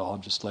for them at all.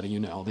 I'm just letting you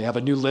know. They have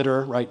a new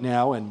litter right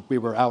now, and we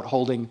were out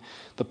holding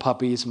the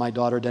puppies. My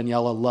daughter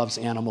Daniela loves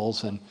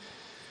animals, and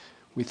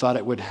we thought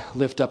it would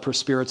lift up her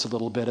spirits a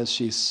little bit as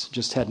she's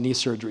just had knee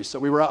surgery. So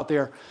we were out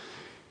there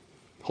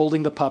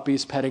holding the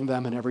puppies, petting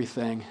them and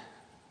everything.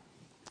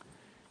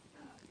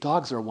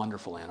 Dogs are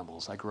wonderful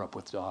animals. I grew up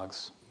with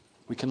dogs.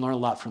 We can learn a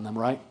lot from them,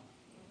 right?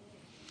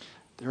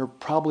 They're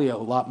probably a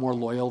lot more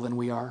loyal than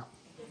we are.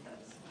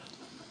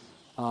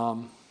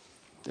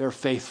 They're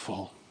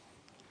faithful.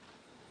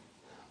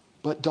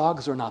 But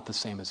dogs are not the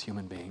same as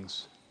human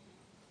beings.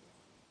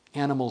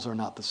 Animals are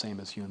not the same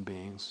as human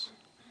beings.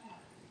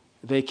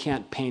 They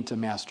can't paint a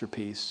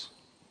masterpiece.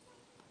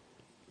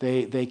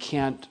 They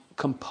can't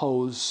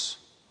compose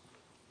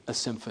a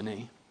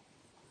symphony.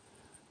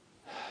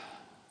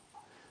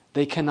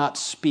 They cannot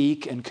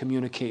speak and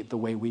communicate the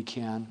way we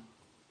can.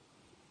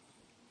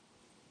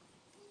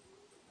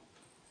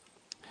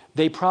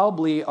 They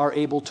probably are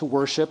able to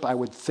worship, I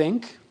would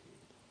think,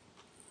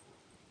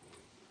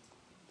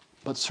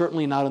 but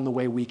certainly not in the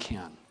way we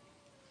can.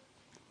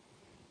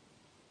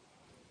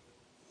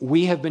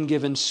 We have been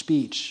given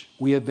speech.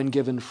 We have been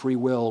given free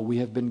will. We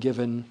have been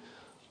given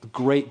a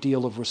great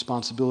deal of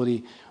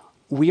responsibility.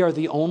 We are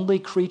the only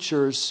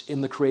creatures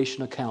in the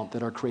creation account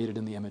that are created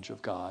in the image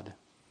of God.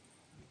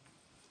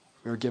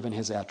 We are given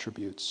His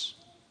attributes.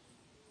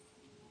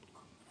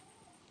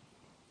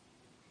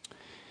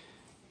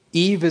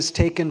 Eve is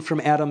taken from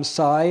Adam's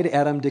side.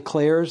 Adam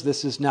declares,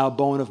 "This is now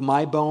bone of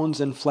my bones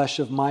and flesh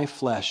of my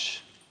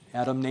flesh."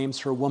 Adam names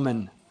her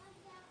woman.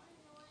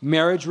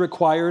 Marriage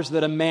requires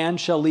that a man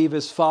shall leave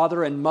his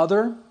father and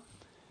mother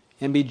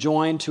and be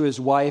joined to his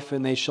wife,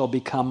 and they shall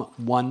become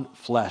one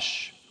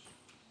flesh.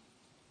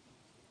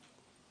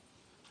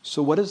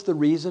 So what is the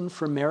reason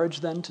for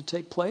marriage then to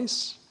take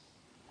place?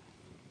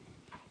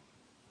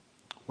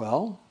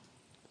 Well,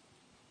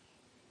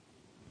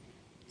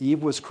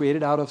 Eve was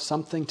created out of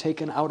something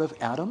taken out of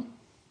Adam.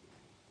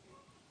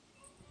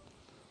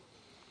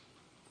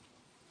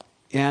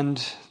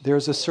 And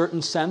there's a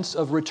certain sense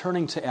of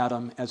returning to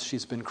Adam as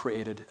she's been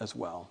created as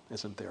well,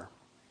 isn't there?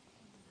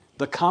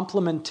 The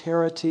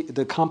complementarity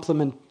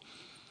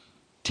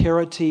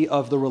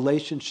of the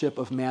relationship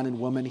of man and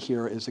woman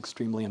here is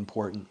extremely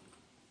important.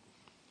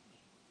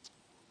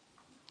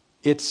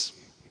 It's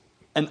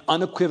an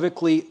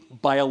unequivocally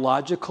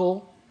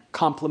biological,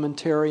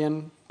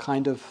 complementarian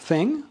kind of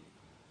thing.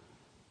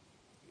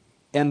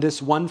 And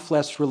this one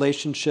flesh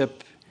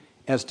relationship,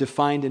 as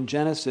defined in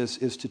Genesis,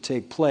 is to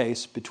take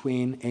place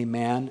between a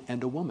man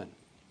and a woman.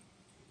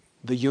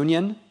 The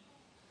union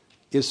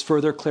is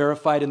further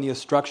clarified in the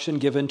instruction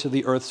given to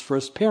the earth's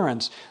first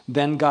parents.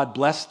 Then God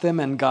blessed them,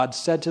 and God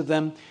said to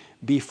them,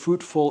 "Be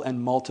fruitful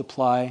and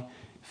multiply,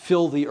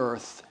 fill the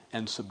earth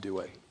and subdue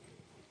it."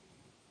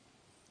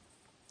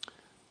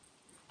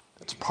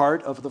 That's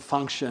part of the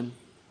function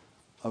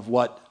of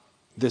what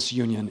this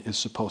union is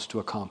supposed to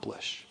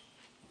accomplish.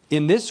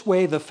 In this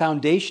way, the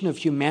foundation of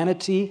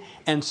humanity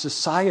and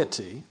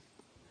society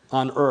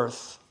on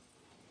earth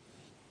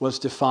was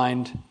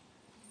defined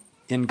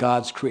in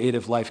God's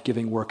creative,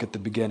 life-giving work at the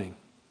beginning.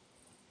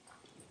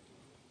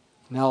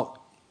 Now,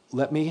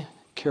 let me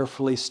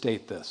carefully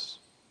state this.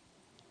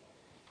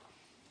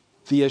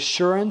 The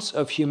assurance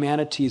of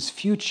humanity's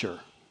future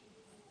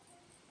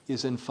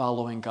is in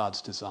following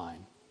God's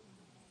design.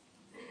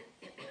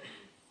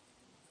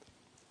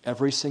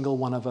 Every single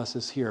one of us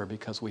is here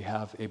because we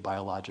have a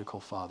biological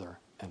father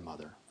and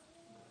mother.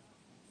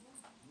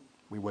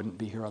 We wouldn't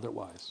be here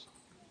otherwise.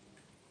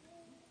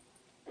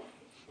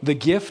 The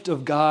gift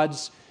of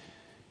God's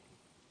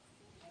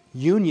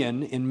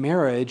union in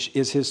marriage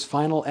is His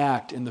final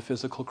act in the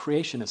physical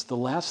creation. It's the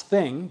last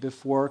thing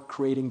before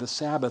creating the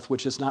Sabbath,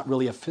 which is not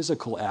really a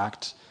physical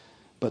act,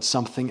 but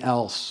something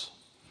else.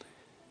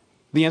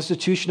 The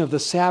institution of the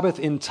Sabbath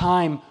in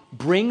time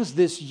brings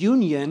this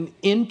union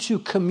into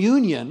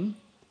communion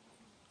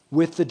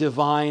with the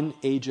divine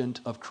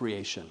agent of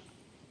creation.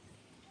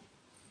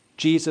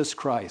 Jesus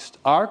Christ.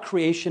 Our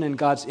creation in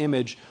God's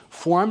image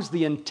forms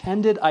the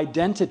intended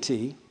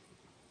identity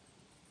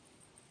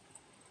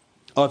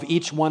of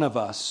each one of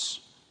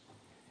us,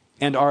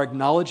 and our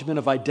acknowledgement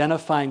of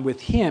identifying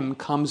with Him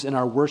comes in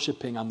our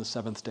worshiping on the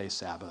seventh-day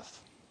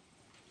Sabbath.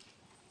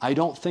 I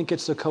don't think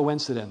it's a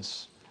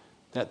coincidence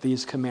that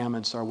these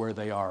commandments are where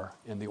they are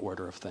in the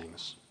order of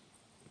things.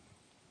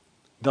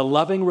 The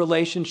loving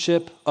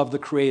relationship of the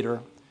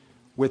Creator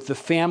with the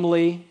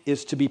family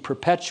is to be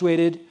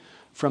perpetuated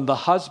from the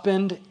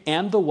husband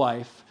and the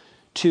wife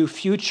to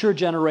future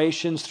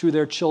generations through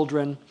their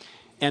children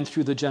and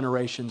through the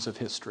generations of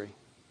history.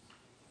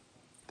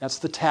 That's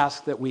the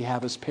task that we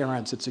have as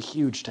parents. It's a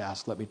huge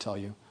task, let me tell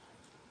you.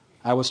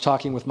 I was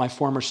talking with my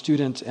former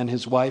student and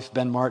his wife,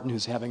 Ben Martin,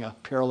 who's having a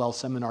parallel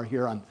seminar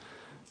here on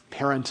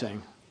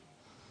parenting.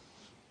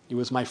 He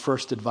was my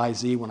first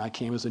advisee when I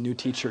came as a new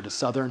teacher to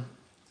Southern.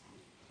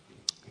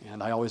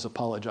 And I always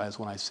apologize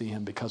when I see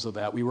him because of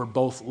that. We were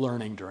both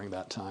learning during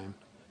that time.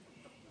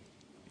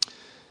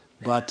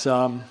 But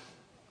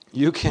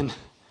you can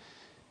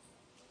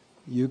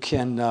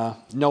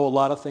know a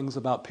lot of things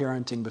about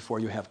parenting before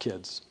you have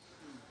kids,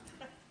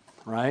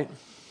 right?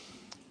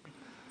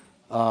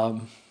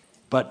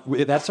 But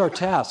that's our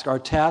task. Our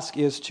task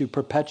is to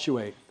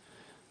perpetuate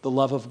the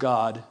love of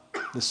God,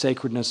 the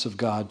sacredness of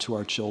God to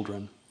our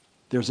children.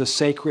 There's a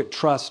sacred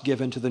trust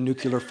given to the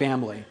nuclear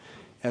family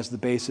as the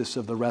basis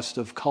of the rest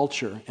of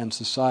culture and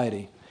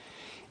society.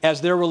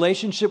 As their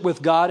relationship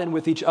with God and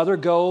with each other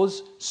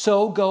goes,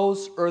 so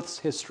goes Earth's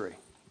history.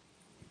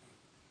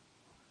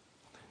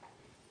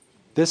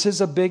 This is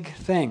a big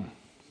thing.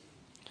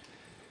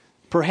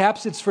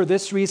 Perhaps it's for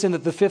this reason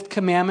that the fifth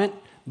commandment,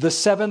 the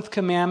seventh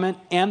commandment,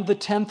 and the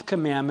 10th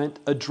commandment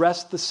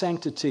address the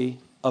sanctity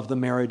of the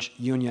marriage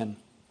union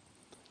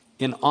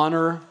in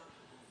honor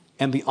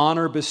and the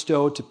honor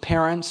bestowed to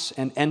parents,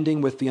 and ending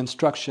with the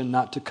instruction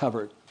not to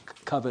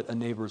covet a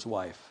neighbor's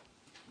wife.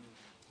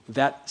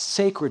 That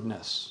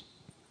sacredness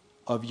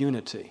of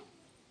unity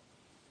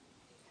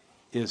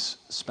is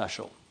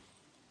special,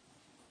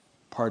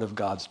 part of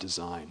God's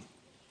design.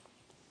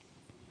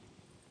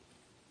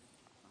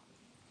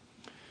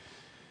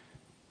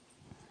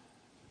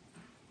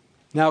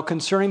 Now,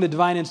 concerning the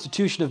divine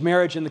institution of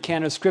marriage in the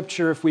canon of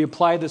Scripture, if we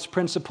apply this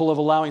principle of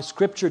allowing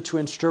Scripture to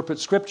interpret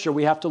Scripture,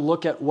 we have to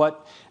look at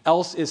what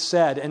else is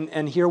said.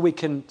 And here we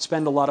can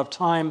spend a lot of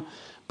time,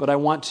 but I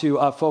want to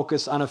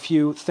focus on a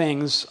few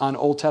things on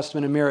Old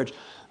Testament and marriage.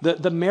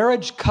 The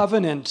marriage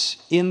covenant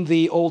in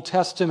the Old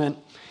Testament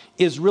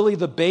is really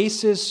the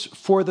basis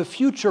for the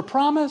future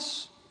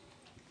promise.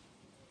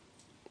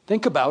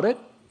 Think about it.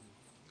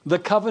 The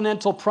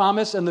covenantal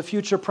promise and the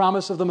future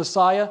promise of the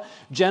Messiah.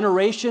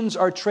 Generations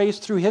are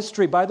traced through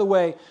history. By the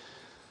way,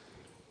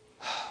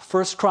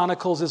 1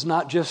 Chronicles is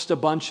not just a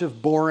bunch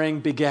of boring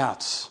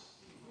begats.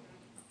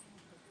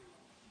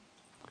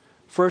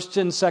 1st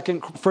and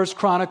 1st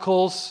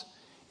Chronicles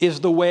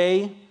is the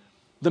way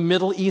the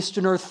Middle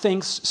Easterner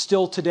thinks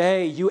still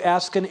today. You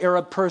ask an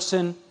Arab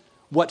person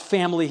what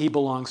family he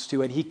belongs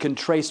to, and he can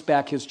trace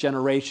back his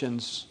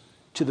generations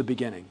to the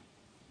beginning.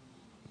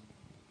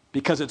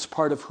 Because it's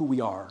part of who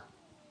we are.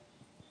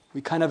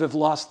 We kind of have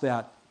lost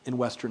that in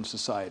Western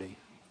society.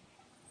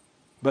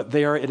 But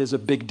there it is a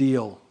big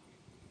deal.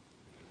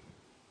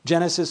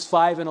 Genesis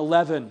 5 and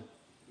 11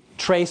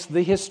 trace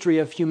the history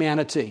of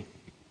humanity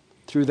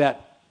through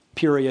that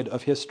period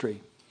of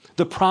history.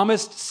 The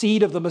promised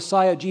seed of the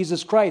Messiah,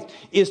 Jesus Christ,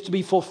 is to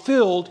be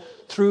fulfilled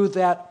through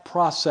that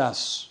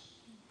process.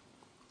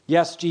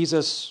 Yes,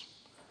 Jesus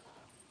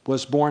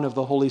was born of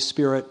the Holy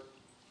Spirit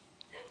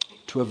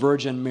to a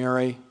Virgin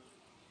Mary.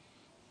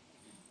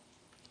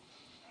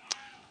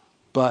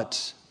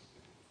 But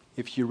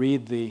if you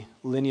read the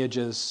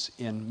lineages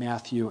in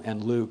Matthew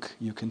and Luke,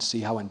 you can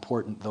see how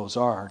important those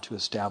are to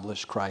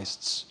establish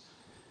Christ's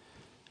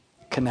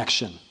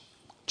connection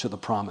to the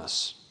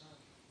promise.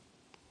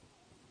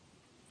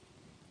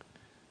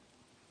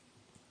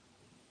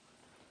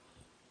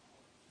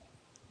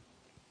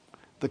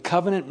 The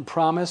covenant and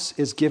promise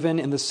is given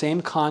in the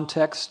same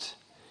context,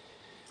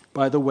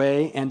 by the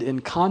way, and in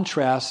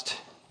contrast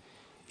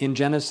in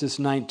Genesis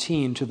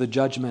 19 to the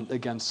judgment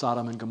against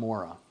Sodom and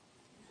Gomorrah.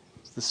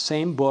 It's the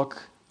same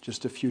book,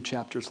 just a few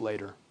chapters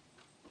later,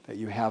 that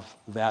you have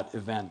that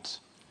event.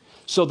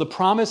 So the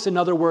promise, in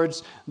other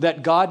words,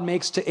 that God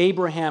makes to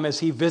Abraham as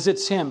he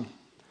visits him,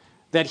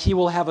 that he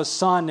will have a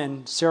son,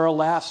 and Sarah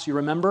laughs, you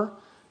remember?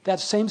 That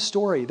same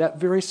story, that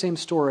very same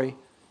story,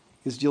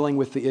 is dealing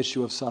with the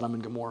issue of Sodom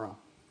and Gomorrah.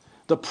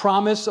 The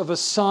promise of a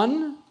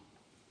son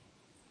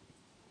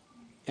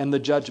and the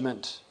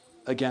judgment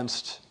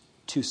against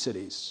two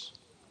cities.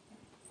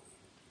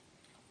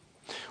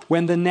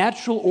 When the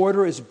natural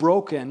order is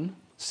broken,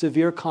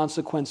 severe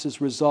consequences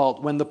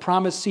result. When the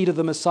promised seed of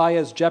the Messiah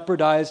is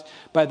jeopardized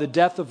by the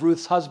death of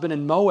Ruth's husband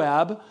in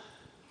Moab,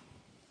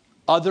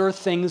 other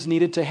things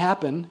needed to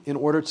happen in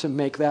order to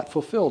make that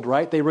fulfilled,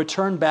 right? They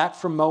returned back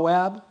from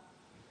Moab.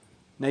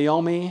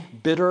 Naomi,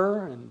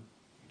 bitter and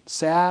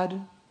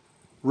sad.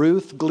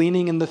 Ruth,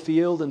 gleaning in the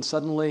field, and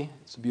suddenly,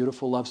 it's a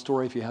beautiful love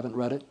story if you haven't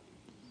read it.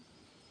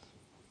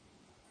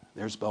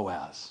 There's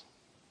Boaz.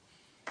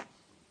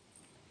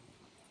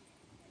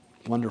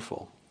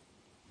 Wonderful.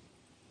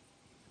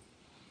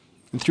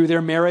 And through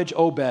their marriage,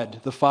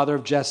 Obed, the father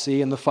of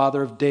Jesse and the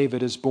father of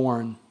David, is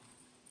born.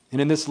 And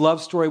in this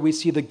love story, we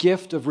see the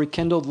gift of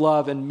rekindled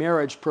love and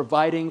marriage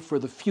providing for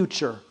the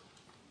future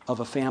of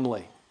a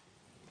family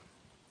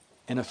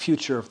and a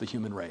future of the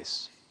human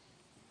race.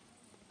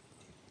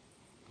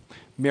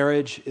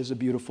 Marriage is a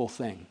beautiful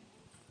thing.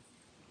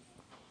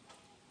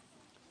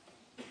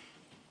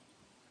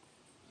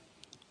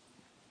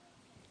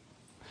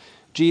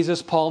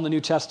 Jesus, Paul in the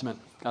New Testament.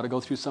 Got to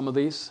go through some of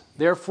these.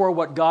 Therefore,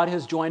 what God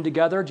has joined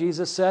together,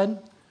 Jesus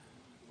said,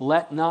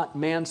 let not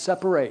man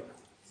separate.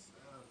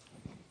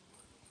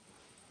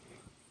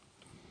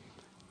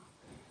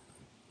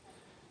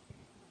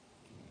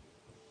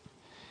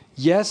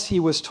 Yes, he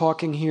was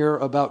talking here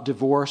about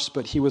divorce,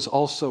 but he was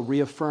also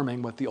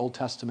reaffirming what the Old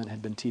Testament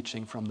had been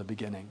teaching from the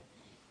beginning.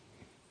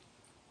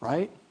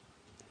 Right?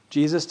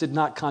 Jesus did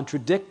not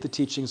contradict the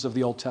teachings of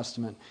the Old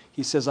Testament.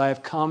 He says, I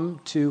have come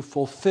to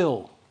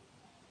fulfill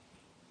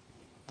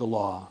the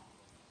law.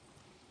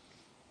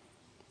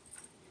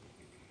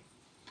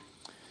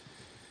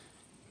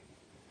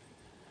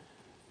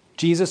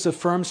 Jesus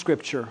affirms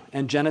Scripture,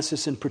 and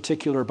Genesis in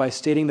particular, by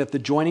stating that the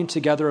joining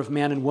together of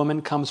man and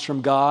woman comes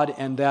from God,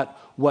 and that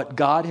what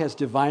God has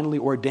divinely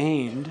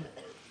ordained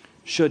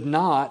should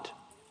not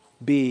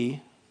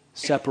be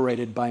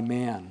separated by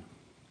man.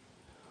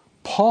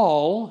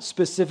 Paul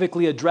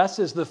specifically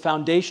addresses the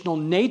foundational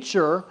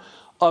nature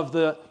of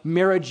the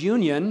marriage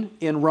union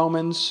in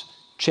Romans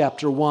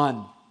chapter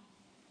 1.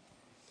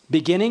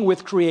 Beginning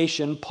with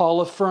creation,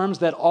 Paul affirms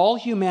that all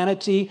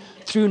humanity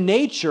through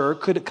nature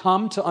could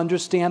come to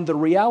understand the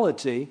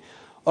reality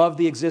of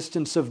the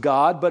existence of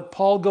God, but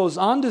Paul goes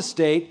on to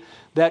state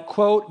that,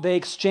 quote, they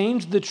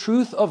exchanged the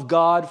truth of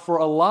God for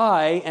a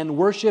lie and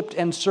worshiped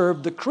and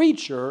served the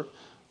creature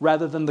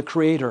rather than the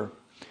Creator.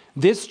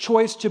 This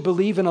choice to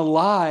believe in a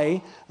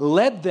lie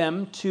led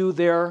them to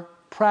their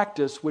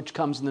practice, which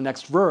comes in the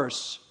next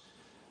verse.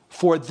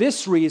 For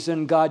this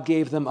reason, God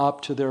gave them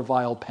up to their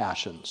vile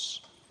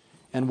passions.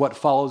 And what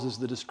follows is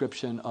the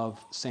description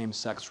of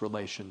same-sex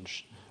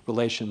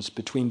relations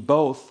between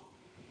both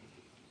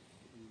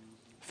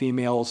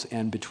females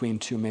and between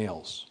two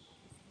males.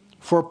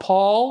 For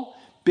Paul,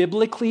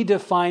 biblically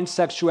defined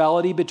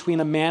sexuality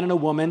between a man and a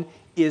woman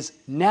is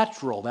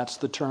natural. That's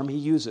the term he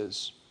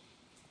uses.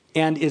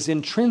 And is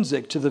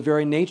intrinsic to the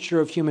very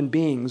nature of human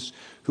beings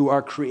who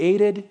are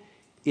created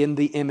in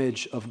the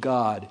image of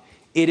God.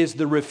 It is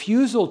the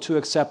refusal to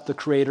accept the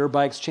Creator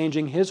by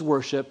exchanging his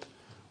worship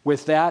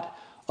with that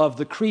of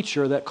the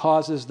creature that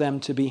causes them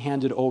to be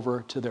handed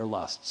over to their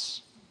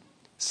lusts.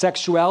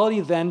 Sexuality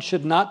then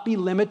should not be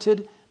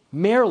limited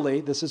merely,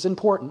 this is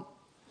important,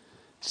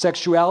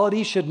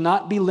 sexuality should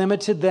not be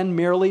limited then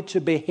merely to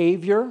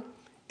behavior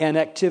and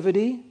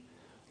activity.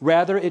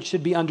 Rather, it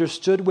should be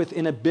understood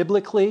within a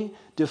biblically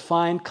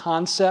defined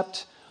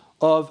concept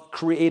of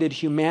created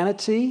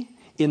humanity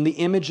in the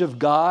image of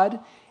God,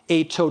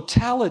 a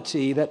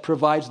totality that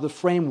provides the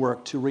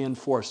framework to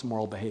reinforce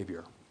moral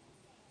behavior.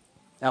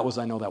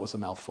 I know that was a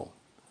mouthful.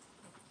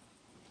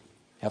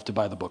 You have to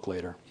buy the book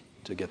later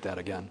to get that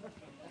again.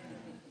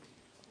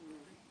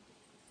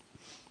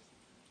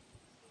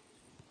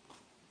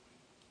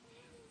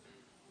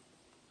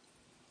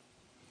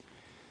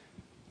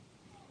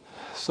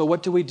 So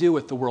what do we do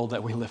with the world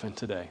that we live in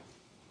today?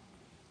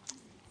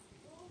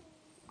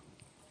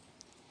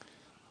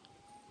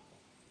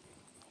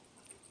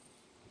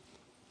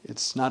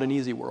 It's not an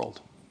easy world.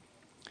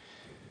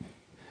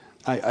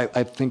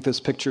 I think this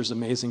picture is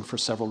amazing for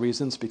several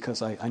reasons,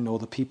 because I know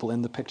the people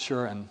in the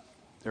picture and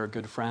they're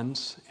good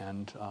friends,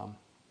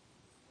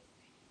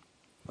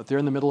 but they're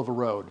in the middle of a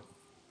road.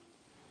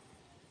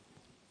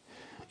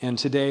 And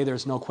today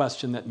there's no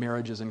question that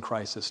marriage is in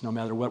crisis, no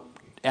matter what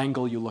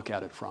angle you look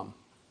at it from.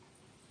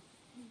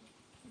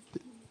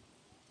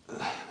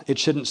 It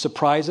shouldn't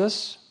surprise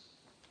us,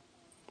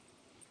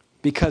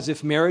 because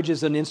if marriage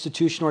is an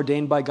institution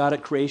ordained by God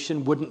at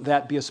creation, wouldn't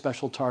that be a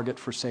special target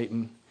for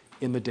Satan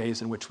in the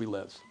days in which we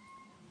live?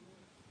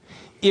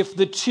 If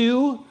the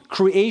two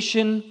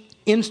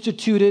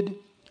creation-instituted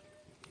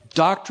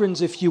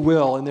doctrines, if you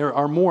will, and there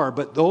are more,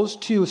 but those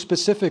two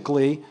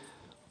specifically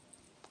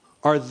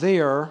are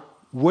there,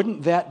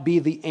 wouldn't that be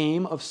the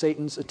aim of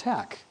Satan's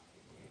attack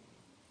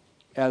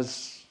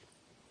as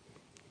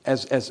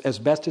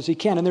best as he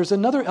can? And there's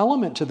another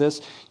element to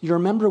this. You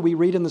remember we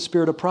read in the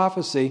Spirit of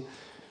Prophecy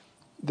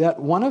that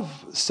one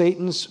of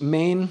Satan's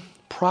main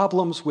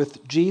problems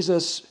with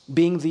Jesus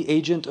being the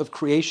agent of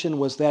creation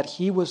was that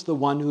he was the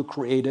one who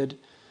created,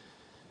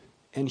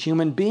 and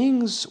human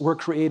beings were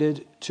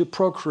created to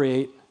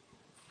procreate,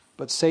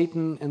 but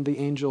Satan and the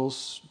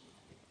angels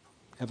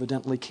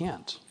evidently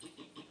can't.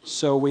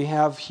 So we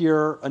have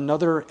here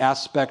another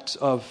aspect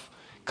of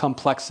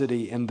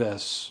complexity in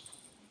this.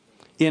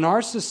 In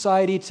our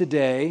society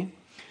today,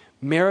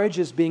 marriage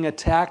is being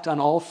attacked on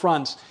all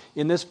fronts.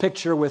 In this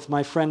picture with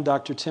my friend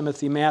Dr.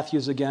 Timothy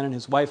Matthews again and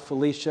his wife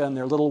Felicia and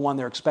their little one,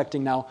 they're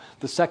expecting now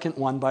the second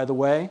one, by the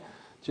way,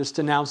 just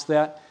announced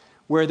that.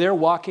 Where they're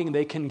walking,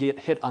 they can get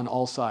hit on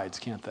all sides,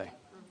 can't they?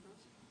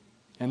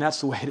 And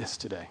that's the way it is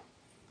today.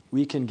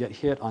 We can get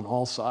hit on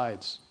all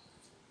sides.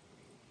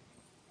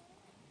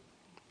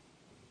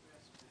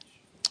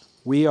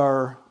 We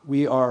are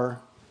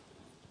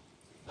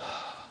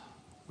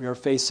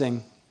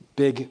facing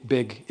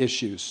big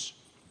issues.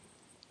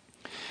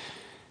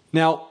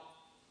 Now,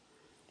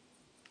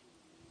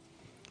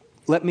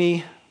 let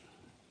me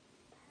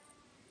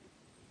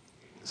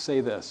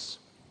say this.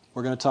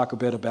 We're going to talk a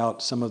bit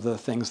about some of the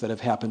things that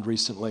have happened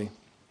recently.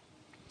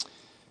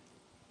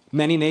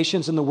 Many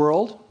nations in the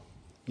world,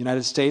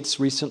 United States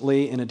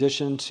recently, in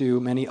addition to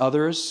many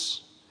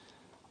others,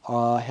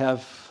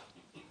 have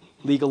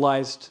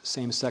legalized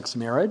same-sex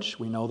marriage.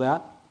 We know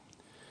that.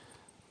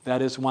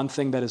 That is one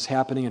thing that is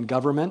happening in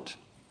government,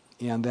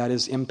 and that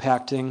is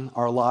impacting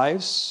our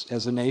lives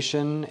as a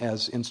nation,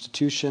 as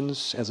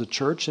institutions, as a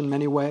church in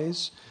many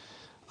ways.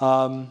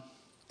 It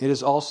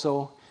is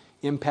also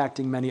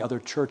impacting many other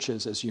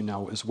churches, as you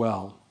know, as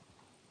well.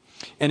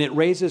 And it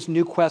raises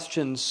new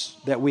questions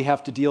that we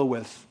have to deal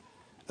with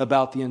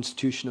about the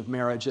institution of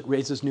marriage. It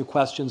raises new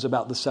questions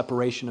about the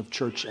separation of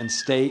church and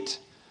state.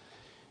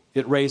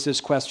 It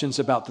raises questions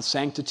about the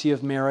sanctity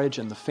of marriage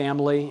and the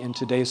family in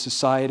today's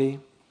society.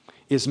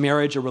 Is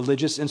marriage a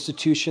religious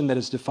institution that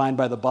is defined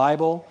by the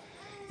Bible?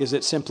 Is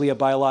it simply a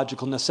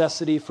biological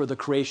necessity for the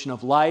creation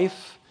of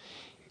life?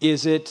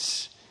 Is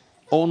it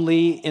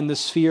only in the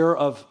sphere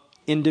of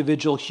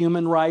individual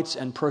human rights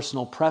and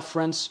personal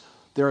preference?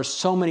 There are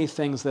so many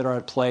things that are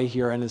at play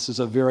here, and this is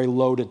a very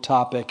loaded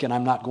topic, and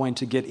I'm not going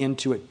to get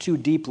into it too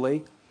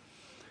deeply.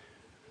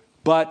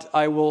 But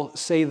I will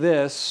say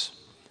this,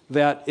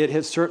 that it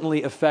has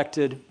certainly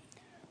affected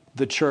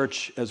the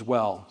church as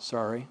well.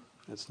 Sorry,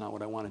 that's not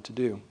what I wanted to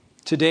do.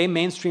 Today,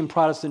 mainstream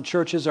Protestant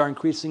churches are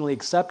increasingly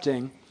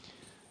accepting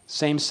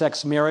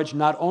same-sex marriage,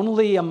 not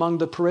only among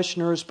the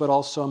parishioners, but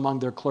also among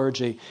their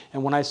clergy.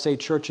 And when I say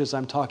churches,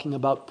 I'm talking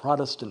about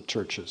Protestant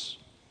churches.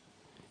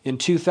 In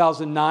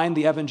 2009,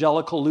 the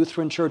Evangelical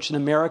Lutheran Church in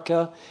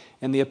America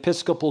and the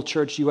Episcopal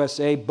Church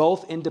USA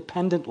both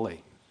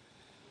independently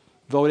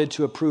voted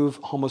to approve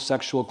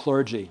homosexual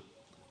clergy.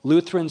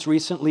 Lutherans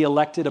recently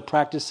elected a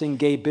practicing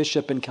gay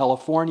bishop in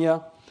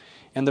California,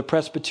 and the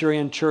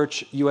Presbyterian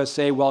Church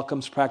USA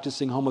welcomes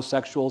practicing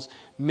homosexuals,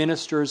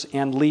 ministers,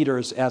 and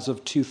leaders as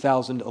of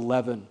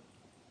 2011.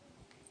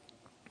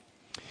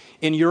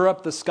 In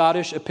Europe, the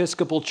Scottish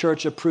Episcopal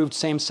Church approved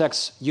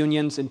same-sex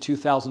unions in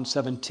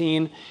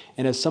 2017,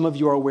 and as some of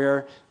you are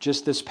aware,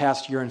 just this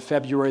past year in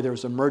February, there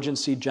was an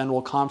emergency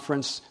general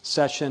conference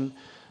session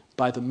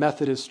by the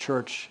Methodist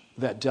Church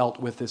that dealt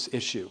with this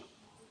issue.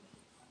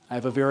 I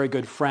have a very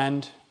good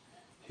friend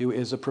who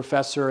is a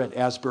professor at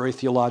Asbury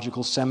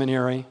Theological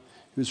Seminary,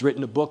 who's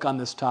written a book on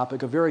this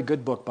topic, a very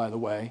good book, by the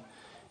way,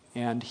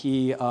 and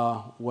he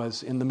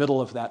was in the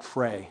middle of that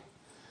fray.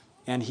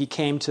 And he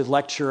came to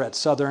lecture at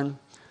Southern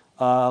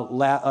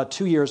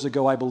 2 years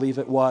ago, I believe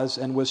it was,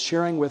 and was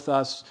sharing with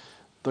us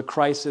the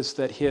crisis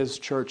that his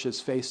church is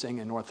facing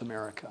in North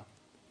America.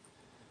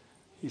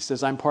 He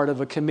says, I'm part of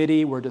a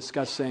committee, we're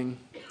discussing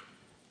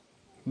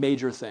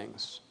major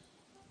things.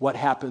 What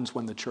happens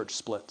when the church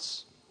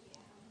splits?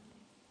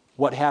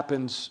 What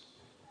happens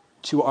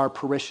to our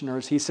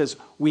parishioners? He says,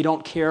 we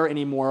don't care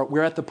anymore.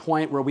 We're at the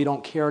point where we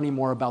don't care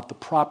anymore about the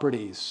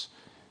properties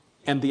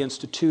and the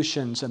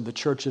institutions and the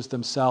churches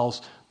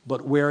themselves,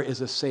 but where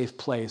is a safe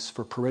place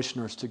for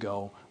parishioners to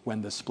go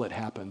when the split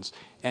happens?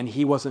 And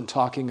he wasn't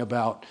talking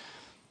about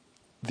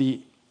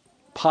the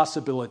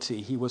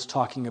possibility, he was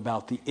talking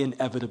about the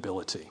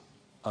inevitability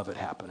of it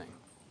happening.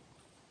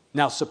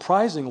 Now,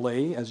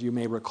 surprisingly, as you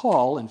may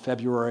recall, in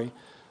February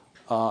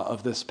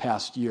of this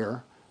past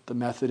year, the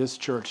Methodist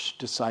Church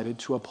decided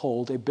to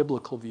uphold a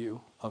biblical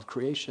view of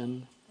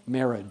creation,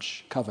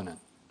 marriage, covenant.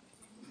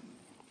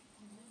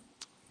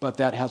 But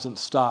that hasn't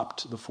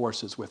stopped the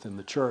forces within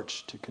the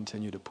church to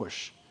continue to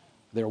push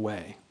their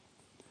way.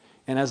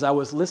 And as I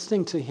was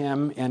listening to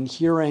him and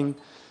hearing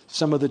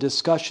some of the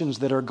discussions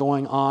that are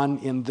going on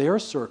in their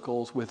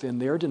circles within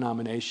their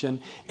denomination,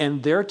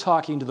 and they're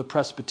talking to the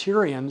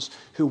Presbyterians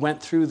who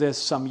went through this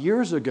some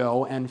years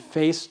ago and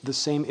faced the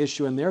same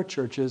issue in their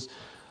churches,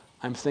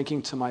 I'm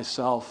thinking to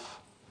myself,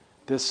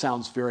 this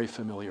sounds very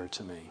familiar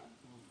to me.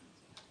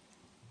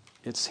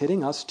 It's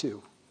hitting us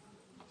too.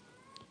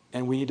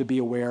 And we need to be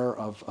aware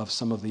of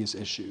some of these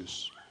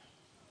issues.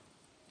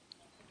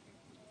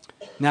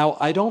 Now,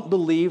 I don't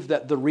believe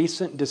that the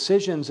recent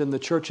decisions in the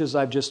churches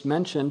I've just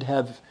mentioned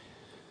have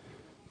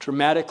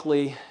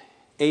dramatically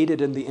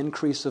aided in the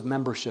increase of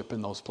membership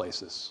in those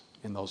places,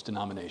 in those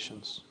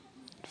denominations.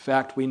 In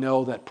fact, we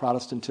know that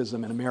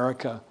Protestantism in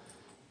America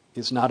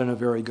is not in a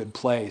very good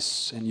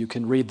place, and you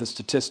can read the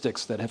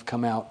statistics that have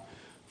come out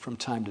from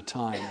time to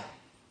time.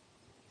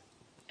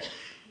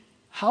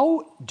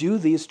 How do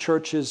these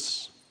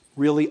churches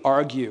really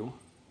argue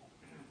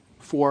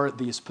for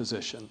these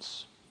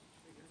positions.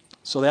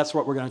 So that's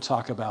what we're going to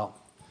talk about.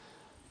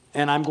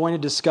 And I'm going to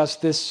discuss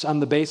this on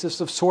the basis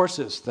of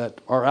sources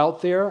that are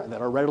out there,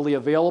 that are readily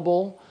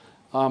available.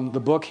 The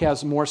book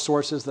has more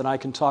sources than I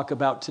can talk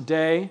about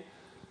today.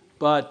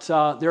 But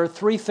there are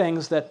three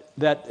things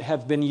that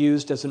have been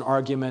used as an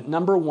argument.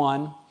 Number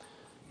one,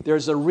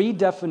 there's a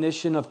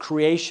redefinition of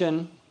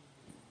creation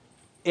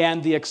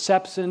and the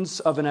acceptance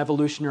of an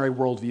evolutionary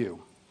worldview.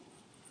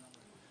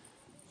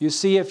 You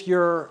see, if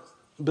you're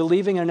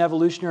believing in an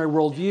evolutionary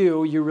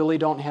worldview, you really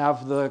don't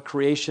have the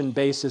creation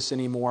basis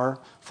anymore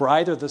for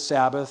either the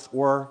Sabbath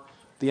or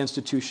the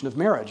institution of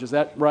marriage. Is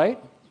that right?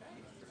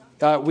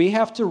 We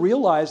have to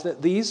realize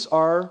that these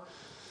are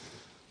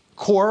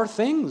core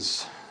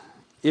things.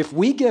 If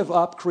we give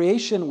up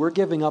creation, we're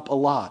giving up a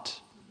lot.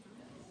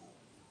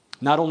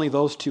 Not only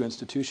those two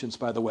institutions,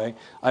 by the way.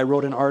 I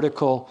wrote an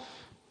article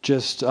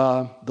just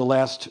the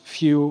last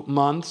few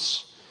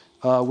months,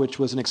 which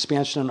was an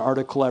expansion of an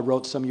article I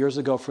wrote some years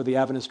ago for the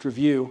Adventist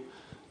Review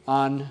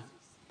on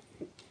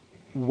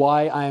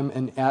why I am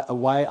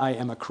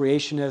a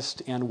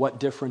creationist and what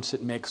difference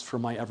it makes for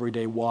my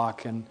everyday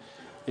walk. And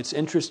it's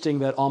interesting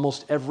that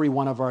almost every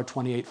one of our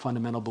 28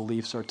 fundamental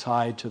beliefs are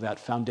tied to that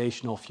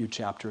foundational few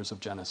chapters of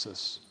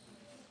Genesis.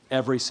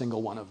 Every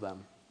single one of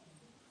them.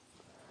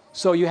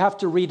 So you have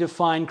to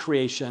redefine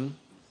creation.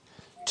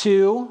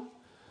 2,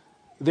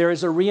 there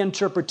is a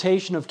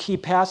reinterpretation of key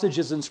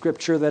passages in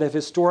Scripture that have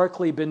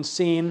historically been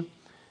seen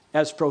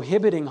as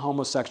prohibiting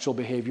homosexual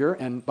behavior.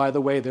 And by the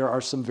way, there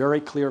are some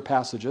very clear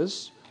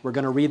passages. We're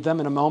going to read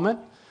them in a moment.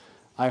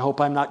 I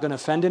hope I'm not going to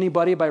offend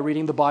anybody by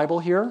reading the Bible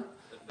here,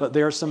 but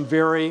there are some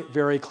very,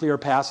 very clear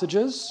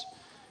passages.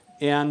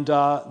 And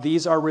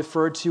these are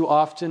referred to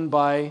often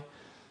by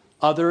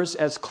others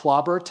as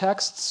clobber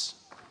texts.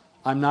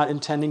 I'm not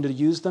intending to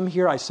use them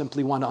here. I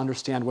simply want to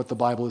understand what the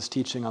Bible is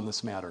teaching on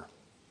this matter.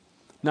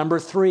 Number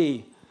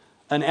 3,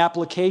 an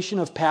application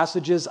of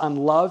passages on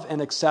love and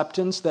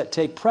acceptance that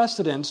take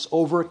precedence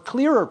over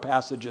clearer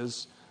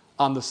passages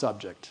on the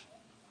subject.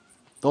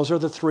 Those are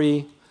the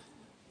 3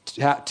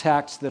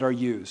 tacts that are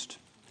used.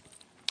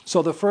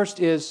 So the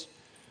first is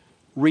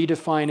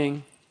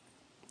redefining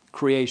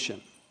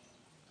creation.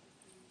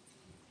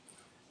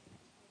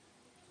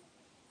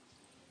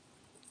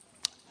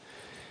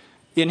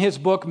 In his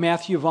book,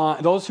 Matthew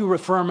Vine, those who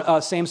affirm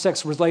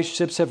same-sex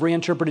relationships have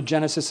reinterpreted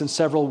Genesis in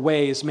several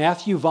ways.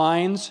 Matthew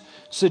Vines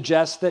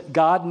suggests that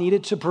God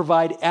needed to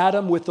provide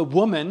Adam with a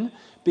woman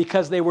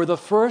because they were the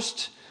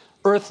first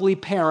earthly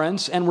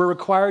parents and were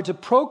required to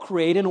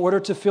procreate in order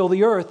to fill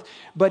the earth.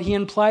 But he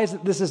implies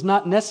that this is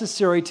not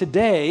necessary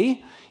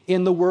today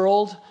in the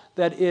world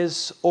that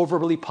is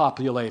overly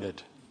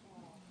populated.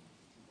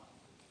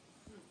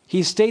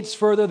 He states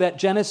further that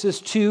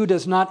Genesis 2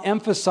 does not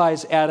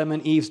emphasize Adam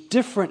and Eve's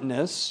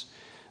differentness,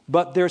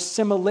 but their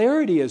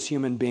similarity as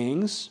human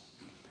beings.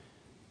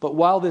 But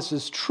while this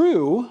is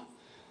true,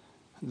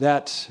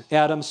 that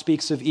Adam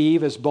speaks of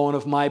Eve as bone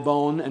of my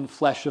bone and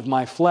flesh of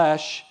my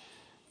flesh,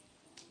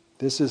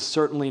 this is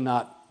certainly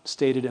not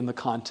stated in the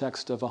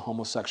context of a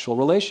homosexual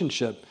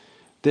relationship.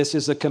 This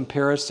is a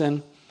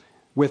comparison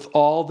with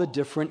all the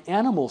different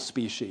animal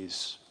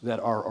species that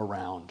are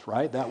around,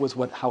 right? That was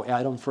how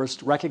Adam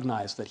first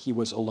recognized that he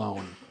was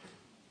alone.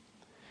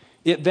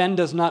 It then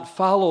does not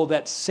follow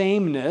that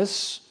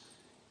sameness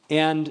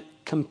and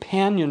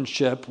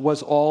companionship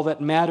was all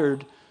that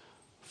mattered,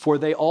 for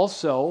they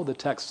also, the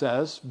text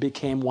says,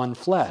 became one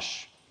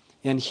flesh.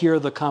 And here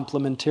the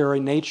complementary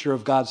nature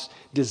of God's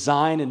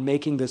design in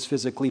making this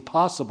physically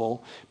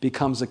possible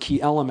becomes a key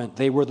element.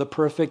 They were the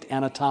perfect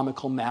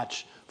anatomical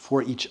match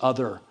for each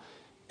other,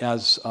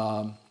 as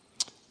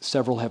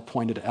several have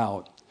pointed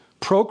out.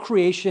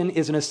 Procreation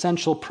is an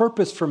essential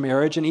purpose for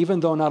marriage, and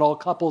even though not all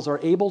couples are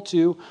able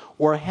to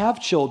or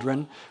have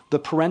children, the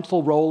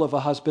parental role of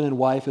a husband and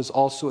wife is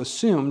also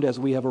assumed, as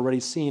we have already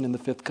seen in the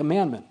 5th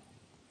commandment.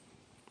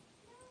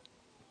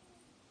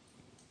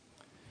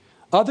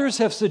 Others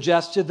have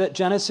suggested that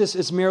Genesis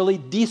is merely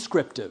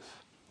descriptive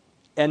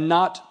and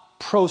not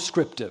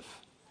proscriptive,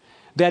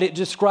 that it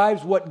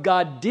describes what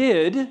God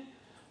did,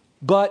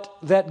 but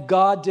that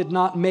God did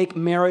not make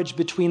marriage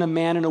between a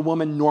man and a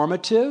woman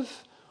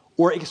normative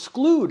or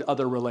exclude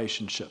other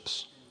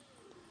relationships.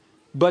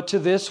 But to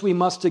this we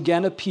must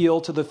again appeal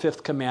to the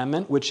 5th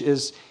commandment, which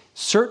is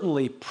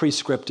certainly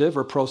prescriptive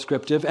or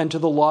proscriptive, and to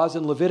the laws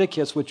in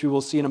Leviticus, which we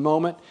will see in a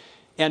moment,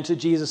 and to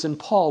Jesus and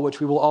Paul, which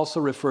we will also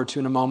refer to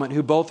in a moment,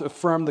 who both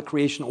affirm the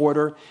creation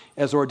order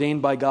as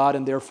ordained by God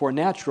and therefore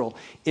natural.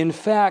 In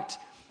fact,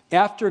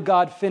 after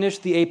God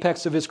finished the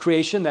apex of his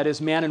creation, that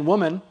is man and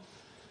woman,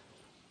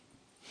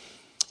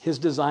 his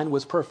design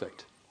was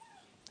perfect.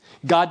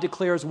 God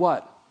declares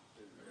what?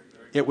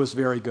 It was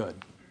very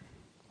good,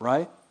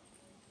 right?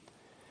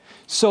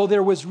 So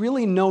there was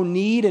really no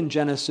need in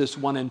Genesis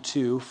 1 and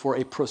 2 for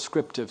a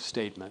prescriptive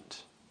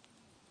statement.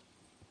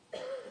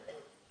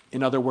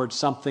 In other words,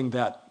 something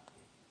that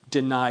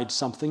denied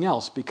something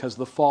else because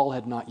the fall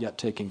had not yet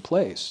taken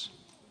place.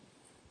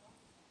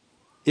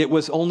 It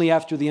was only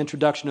after the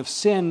introduction of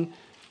sin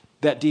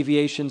that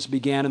deviations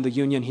began in the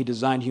union he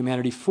designed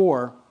humanity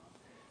for.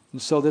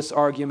 And so this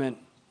argument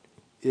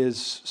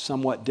is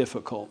somewhat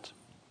difficult.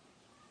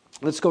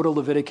 Let's go to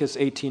Leviticus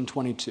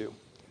 18:22.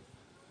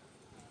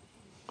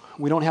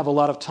 We don't have a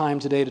lot of time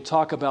today to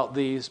talk about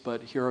these,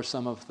 but here are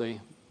some of the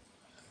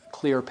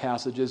clear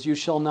passages. You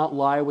shall not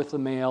lie with the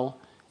male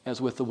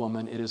as with the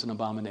woman. It is an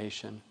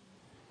abomination.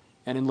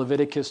 And in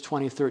Leviticus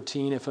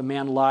 20:13, if a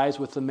man lies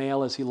with the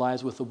male as he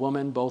lies with the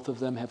woman, both of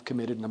them have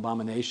committed an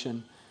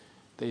abomination.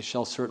 They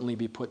shall certainly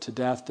be put to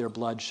death. Their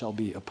blood shall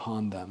be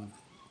upon them.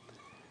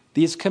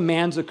 These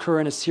commands occur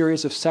in a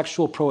series of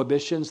sexual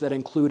prohibitions that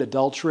include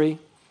adultery,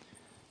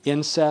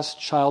 incest,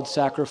 child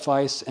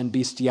sacrifice, and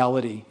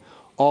bestiality.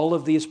 All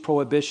of these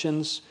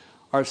prohibitions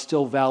are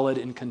still valid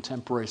in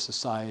contemporary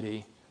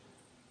society,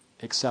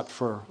 except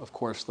for, of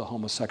course, the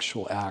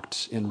homosexual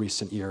act in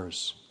recent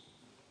years.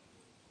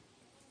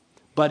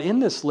 But in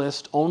this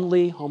list,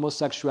 only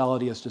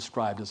homosexuality is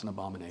described as an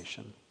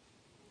abomination.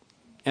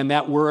 And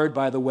that word,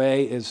 by the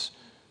way, is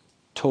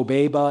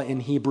tobeba in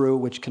Hebrew,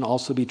 which can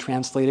also be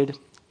translated,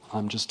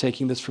 I'm just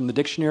taking this from the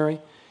dictionary,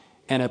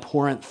 an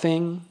abhorrent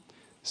thing,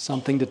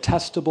 something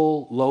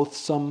detestable,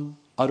 loathsome,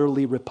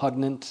 utterly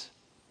repugnant.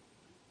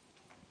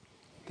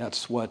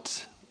 That's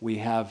what we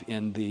have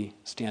in the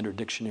standard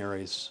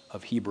dictionaries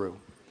of Hebrew.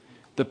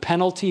 The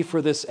penalty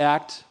for this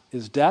act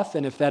is death,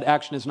 and if that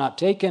action is not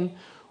taken,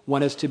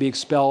 one is to be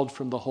expelled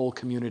from the whole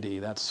community.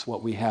 That's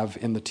what we have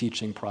in the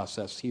teaching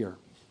process here.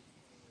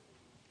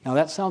 Now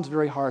that sounds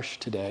very harsh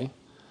today,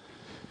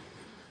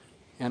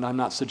 and I'm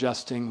not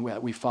suggesting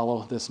that we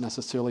follow this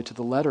necessarily to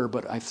the letter,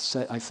 but I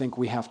think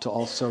we have to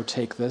also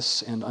take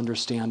this and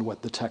understand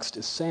what the text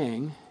is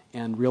saying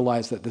and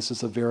realize that this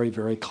is a very,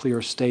 very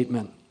clear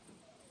statement.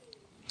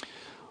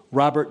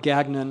 Robert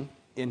Gagnon,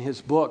 in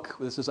his book,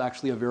 this is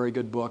actually a very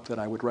good book that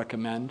I would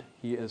recommend.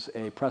 He is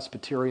a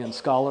Presbyterian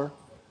scholar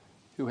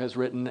who has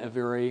written a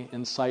very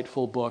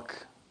insightful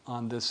book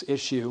on this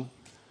issue.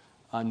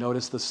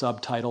 Notice the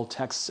subtitle,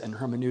 Texts and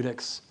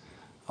Hermeneutics.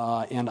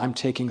 And I'm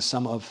taking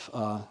some of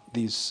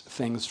these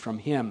things from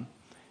him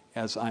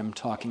as I'm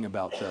talking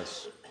about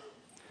this.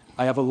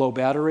 I have a low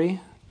battery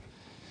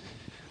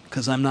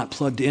because I'm not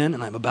plugged in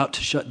and I'm about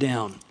to shut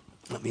down.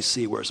 Let me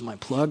see, where's my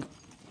plug?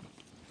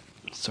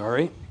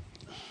 Sorry.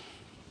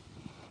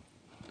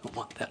 Don't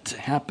want that to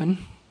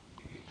happen.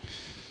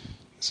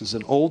 This is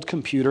an old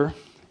computer,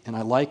 and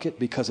I like it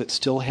because it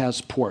still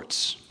has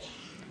ports.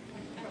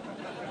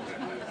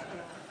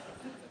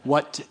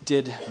 What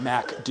did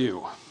Mac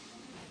do?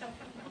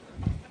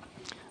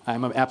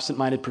 I'm an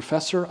absent-minded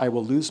professor. I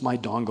will lose my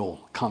dongle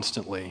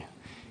constantly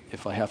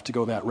if I have to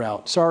go that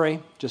route.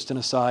 Sorry, just an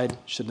aside.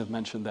 Shouldn't have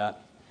mentioned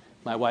that.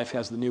 My wife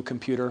has the new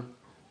computer.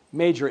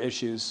 Major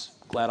issues.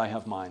 Glad I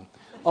have mine.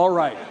 All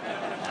right.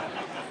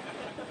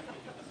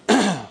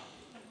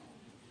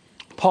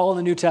 Paul in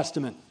the New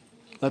Testament.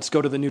 Let's go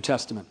to the New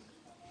Testament.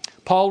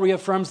 Paul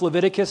reaffirms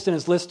Leviticus in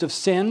his list of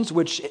sins,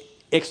 which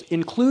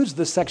includes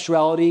the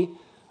sexually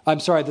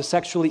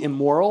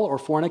immoral or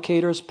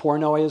fornicators,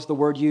 pornoi is the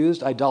word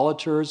used,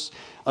 idolaters,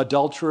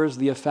 adulterers,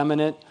 the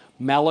effeminate,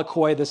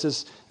 malakoi. This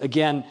is,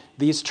 again,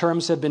 these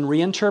terms have been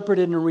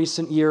reinterpreted in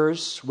recent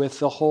years with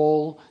the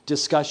whole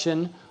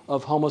discussion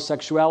of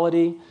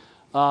homosexuality.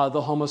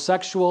 The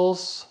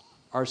homosexuals,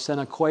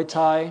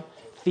 arsenokoitai,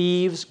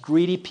 thieves,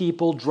 greedy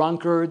people,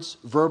 drunkards,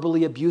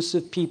 verbally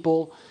abusive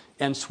people,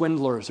 and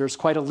swindlers. There's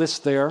quite a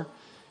list there,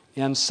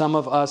 and some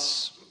of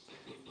us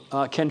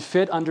can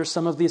fit under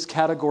some of these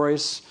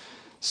categories.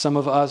 Some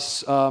of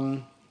us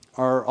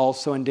are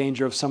also in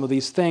danger of some of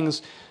these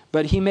things.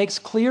 But he makes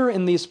clear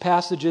in these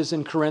passages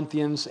in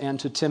Corinthians and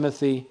to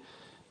Timothy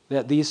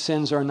that these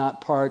sins are not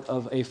part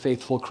of a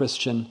faithful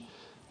Christian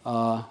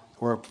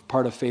or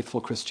part of faithful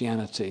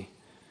Christianity.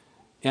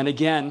 And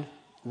again,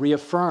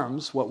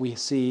 reaffirms what we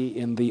see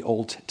in the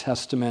Old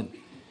Testament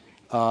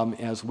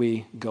as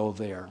we go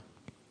there.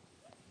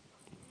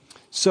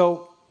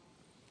 So,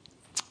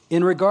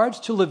 in regards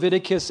to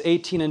Leviticus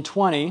 18 and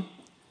 20,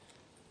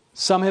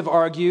 some have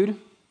argued,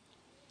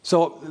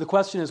 so the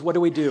question is, what do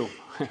we do?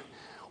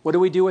 What do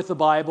we do with the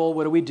Bible?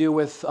 What do we do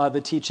with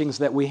the teachings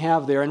that we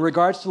have there? In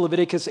regards to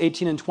Leviticus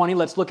 18 and 20,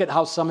 let's look at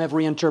how some have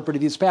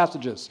reinterpreted these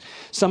passages.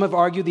 Some have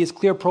argued these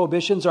clear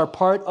prohibitions are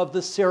part of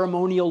the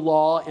ceremonial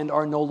law and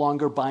are no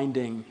longer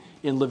binding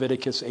in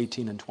Leviticus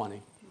 18 and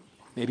 20.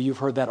 Maybe you've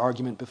heard that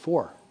argument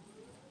before.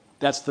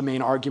 That's the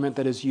main argument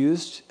that is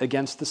used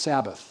against the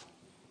Sabbath.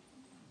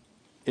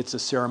 It's a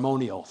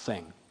ceremonial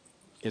thing.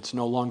 It's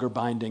no longer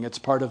binding. It's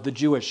part of the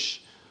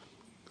Jewish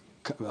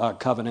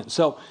covenant.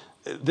 So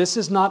this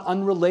is not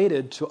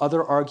unrelated to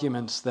other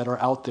arguments that are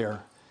out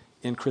there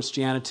in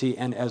Christianity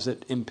and as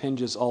it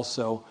impinges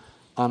also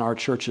on our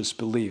church's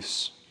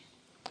beliefs.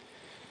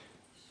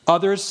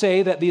 Others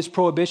say that these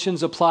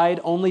prohibitions applied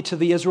only to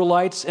the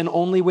Israelites and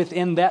only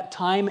within that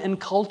time and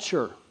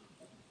culture.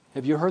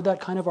 Have you heard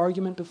that kind of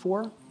argument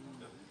before?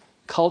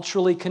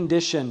 Culturally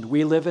conditioned.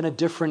 We live in a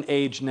different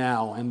age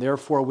now, and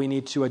therefore we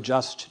need to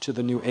adjust to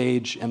the new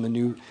age and the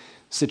new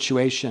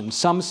situation.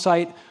 Some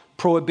cite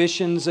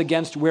prohibitions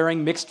against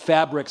wearing mixed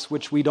fabrics,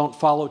 which we don't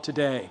follow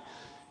today.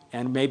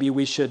 And maybe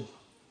we should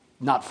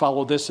not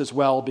follow this as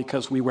well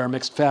because we wear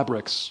mixed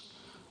fabrics.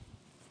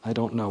 I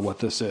don't know what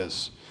this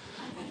is.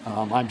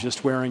 I'm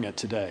just wearing it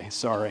today,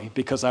 sorry,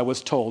 because I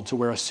was told to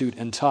wear a suit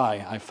and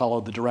tie. I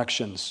followed the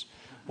directions.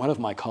 One of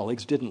my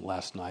colleagues didn't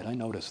last night, I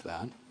noticed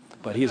that.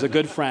 But he's a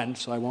good friend,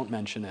 so I won't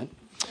mention it.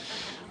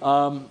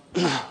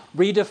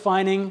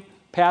 Redefining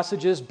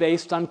passages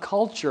based on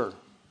culture.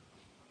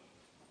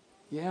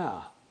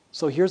 Yeah.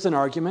 So here's an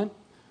argument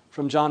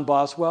from John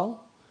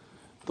Boswell.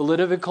 The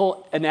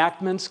Levitical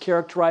enactments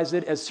characterize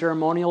it as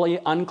ceremonially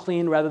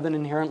unclean rather than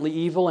inherently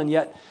evil, and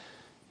yet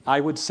I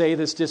would say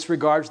this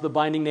disregards the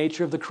binding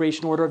nature of the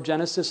creation order of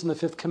Genesis and the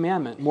fifth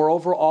commandment.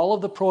 Moreover, all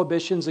of the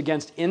prohibitions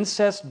against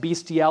incest,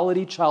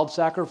 bestiality, child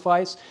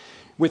sacrifice,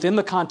 within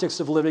the context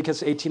of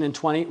Leviticus 18 and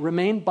 20,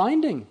 remain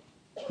binding,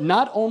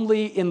 not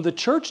only in the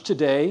church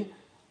today,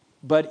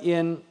 but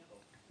in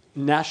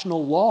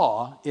national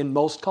law in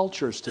most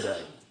cultures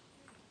today.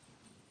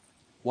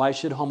 Why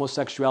should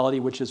homosexuality,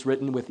 which is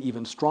written with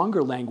even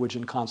stronger language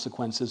and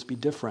consequences, be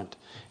different?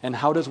 And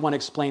how does one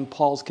explain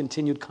Paul's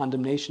continued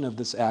condemnation of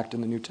this act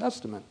in the New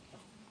Testament?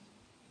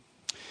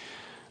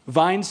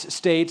 Vines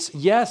states,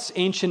 yes,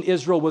 ancient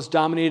Israel was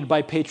dominated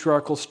by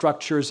patriarchal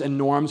structures and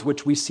norms,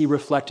 which we see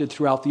reflected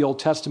throughout the Old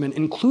Testament,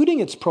 including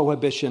its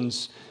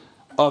prohibitions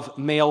of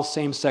male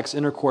same-sex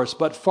intercourse.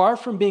 But far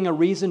from being a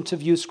reason to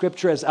view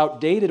Scripture as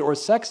outdated or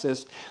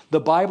sexist,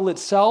 the Bible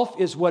itself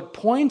is what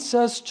points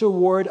us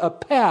toward a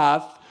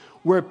path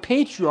where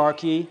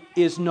patriarchy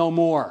is no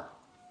more.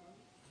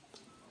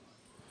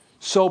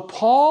 So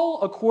Paul,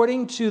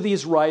 according to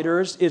these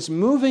writers, is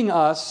moving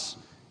us.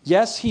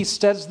 Yes, he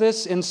says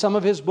this in some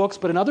of his books,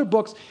 but in other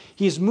books,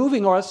 he's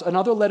moving us, in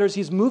other letters,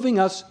 he's moving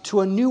us to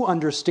a new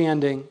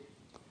understanding.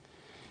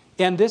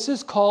 And this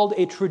is called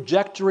a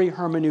trajectory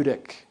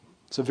hermeneutic.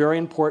 It's a very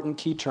important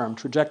key term,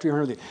 trajectory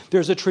hermeneutic.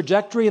 There's a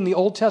trajectory in the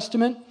Old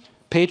Testament,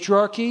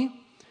 patriarchy.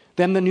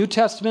 Then the New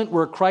Testament,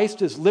 where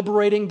Christ is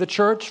liberating the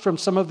church from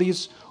some of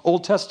these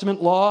Old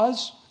Testament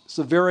laws. It's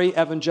a very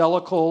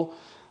evangelical,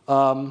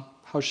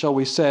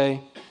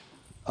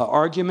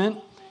 argument.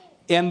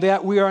 And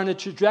that we are on a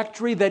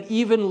trajectory that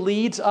even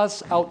leads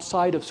us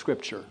outside of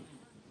Scripture.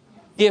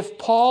 If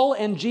Paul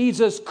and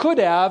Jesus could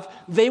have,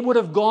 they would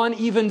have gone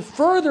even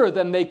further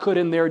than they could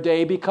in their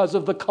day because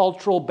of the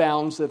cultural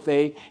bounds that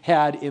they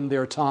had in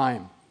their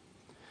time.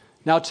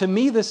 Now, to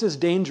me, this is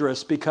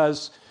dangerous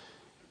because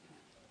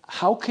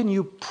how can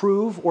you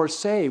prove or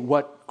say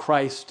what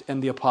Christ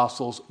and the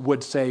apostles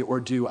would say or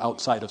do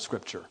outside of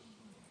Scripture?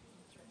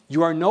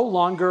 You are no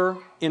longer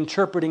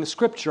interpreting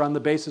Scripture on the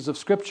basis of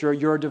Scripture.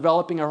 You're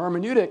developing a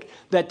hermeneutic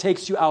that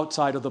takes you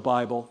outside of the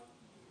Bible.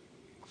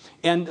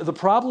 And the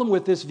problem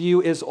with this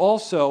view is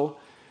also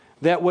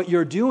that what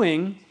you're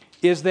doing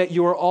is that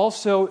you're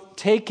also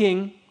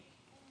taking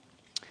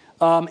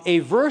a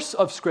verse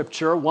of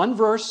Scripture, one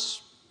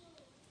verse,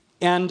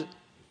 and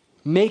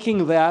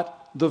making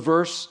that the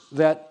verse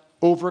that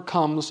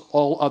overcomes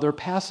all other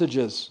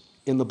passages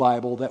in the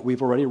Bible that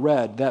we've already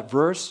read. That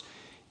verse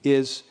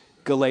is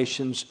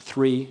Galatians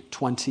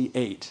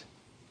 3:28.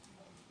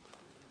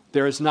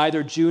 There is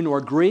neither Jew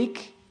nor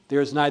Greek,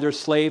 there is neither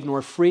slave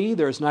nor free,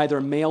 there is neither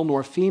male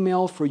nor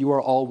female, for you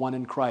are all one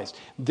in Christ.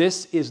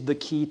 This is the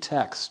key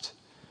text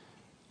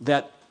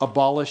that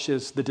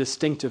abolishes the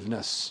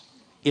distinctiveness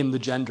in the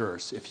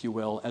genders, if you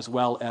will, as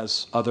well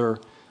as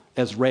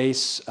as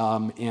race,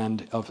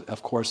 and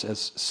of course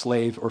as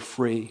slave or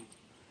free.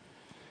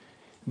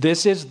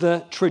 This is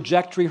the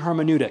trajectory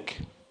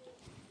hermeneutic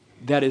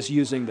that is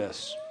using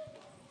this.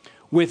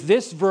 With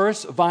this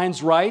verse,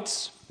 Vines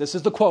writes, this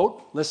is the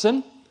quote,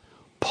 listen,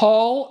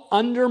 Paul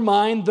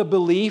undermined the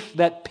belief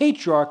that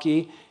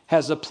patriarchy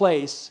has a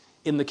place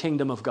in the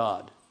kingdom of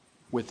God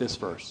with this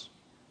verse.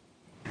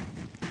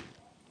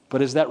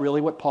 But is that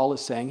really what Paul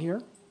is saying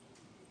here?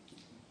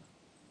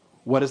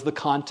 What is the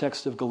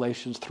context of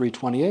Galatians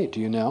 3:28? Do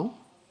you know?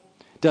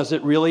 Does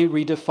it really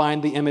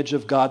redefine the image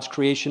of God's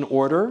creation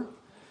order?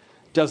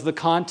 Does the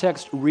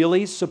context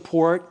really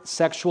support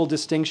sexual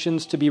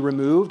distinctions to be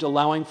removed,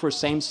 allowing for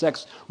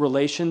same-sex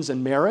relations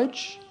and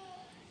marriage?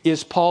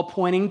 Is Paul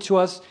pointing to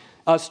us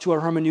to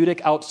a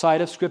hermeneutic outside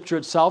of Scripture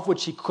itself,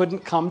 which he couldn't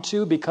come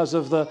to because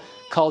of the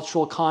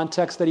cultural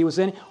context that he was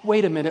in?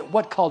 Wait a minute,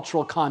 what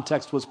cultural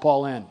context was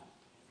Paul in?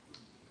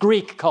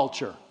 Greek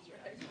culture.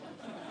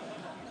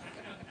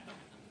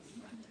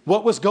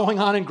 What was going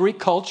on in Greek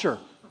culture?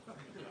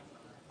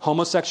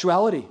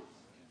 Homosexuality.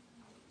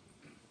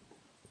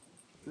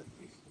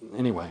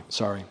 Anyway,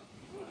 sorry.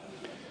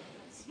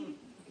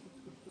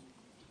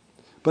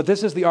 But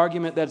this is the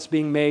argument that's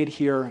being made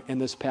here in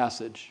this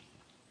passage.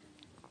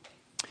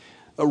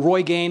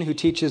 Roy Gain, who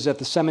teaches at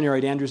the seminary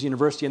at Andrews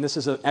University, and this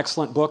is an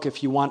excellent book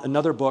if you want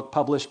another book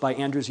published by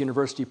Andrews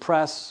University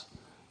Press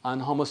on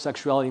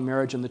homosexuality,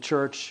 marriage, and the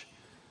church,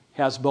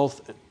 has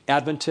both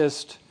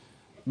Adventist,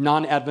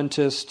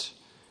 non-Adventist,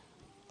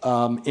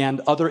 and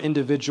other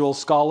individual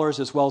scholars,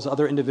 as well as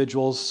other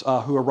individuals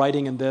who are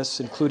writing in this,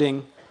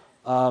 including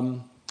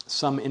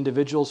some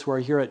individuals who are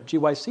here at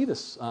GYC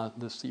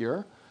this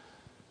year.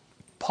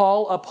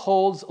 Paul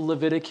upholds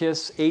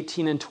Leviticus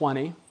 18 and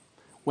 20,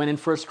 when in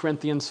 1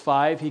 Corinthians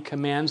 5 he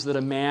commands that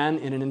a man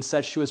in an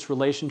incestuous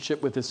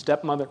relationship with his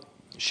stepmother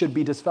should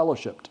be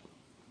disfellowshipped.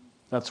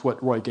 That's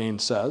what Roy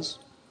Gaines says.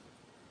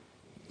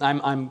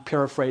 I'm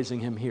paraphrasing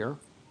him here.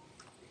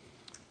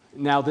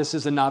 Now, this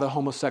is not a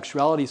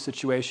homosexuality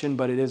situation,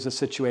 but it is a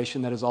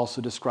situation that is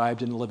also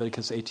described in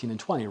Leviticus 18 and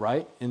 20,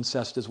 right?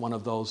 Incest is one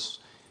of those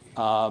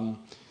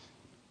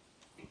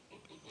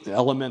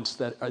elements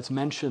that is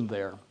mentioned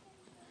there.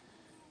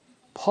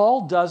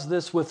 Paul does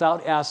this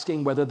without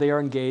asking whether they are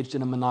engaged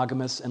in a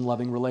monogamous and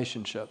loving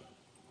relationship.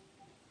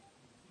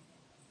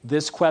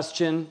 This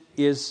question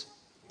is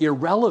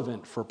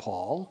irrelevant for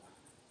Paul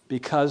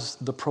because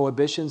the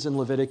prohibitions in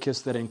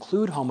Leviticus that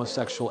include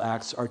homosexual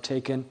acts are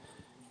taken,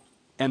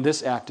 and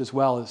this act as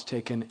well is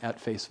taken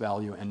at face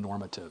value and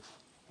normative.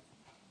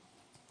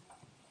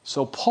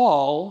 So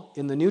Paul,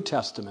 in the New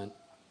Testament,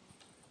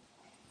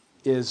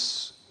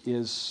 is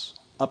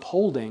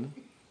upholding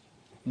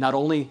not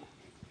only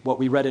what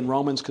we read in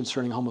Romans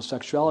concerning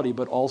homosexuality,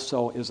 but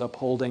also is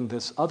upholding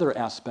this other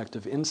aspect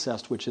of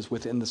incest, which is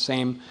within the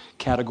same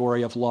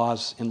category of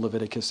laws in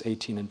Leviticus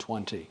 18 and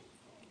 20.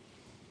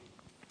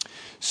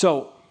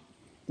 So,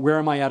 where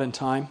am I at in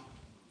time?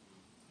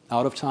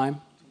 Out of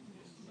time?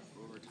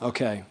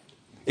 Okay.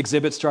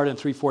 Exhibit started at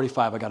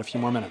 3:45. I got a few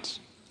more minutes.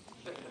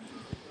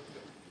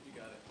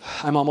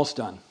 I'm almost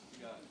done.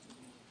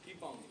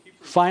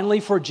 Finally,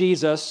 for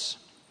Jesus,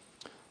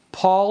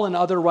 Paul and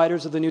other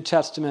writers of the New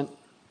Testament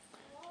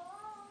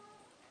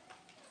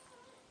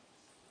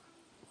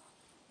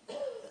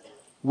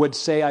would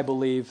say, I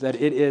believe, that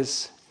it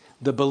is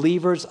the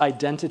believer's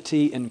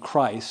identity in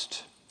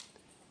Christ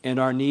and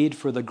our need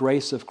for the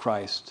grace of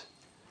Christ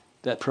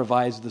that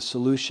provides the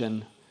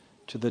solution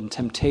to the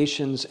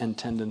temptations and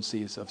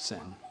tendencies of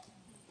sin.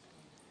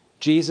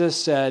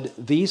 Jesus said,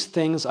 "These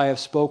things I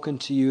have spoken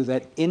to you,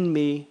 that in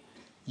me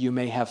you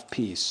may have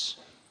peace.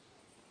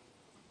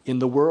 In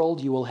the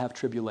world you will have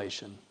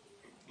tribulation,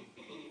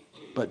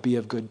 but be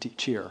of good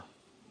cheer.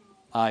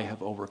 I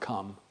have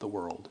overcome the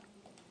world."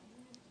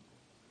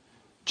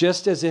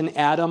 Just as in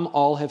Adam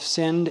all have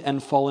sinned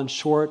and fallen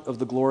short of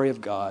the glory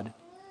of God,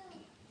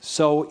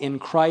 so in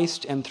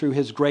Christ and through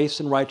his grace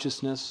and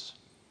righteousness,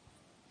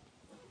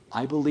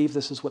 I believe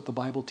this is what the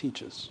Bible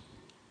teaches,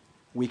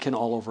 we can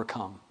all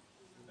overcome.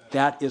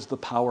 That is the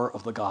power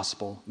of the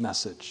gospel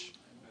message.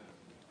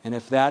 And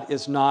if that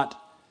is not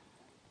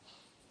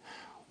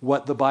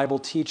what the Bible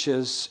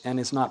teaches and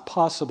is not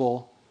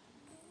possible,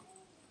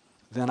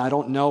 then I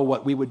don't know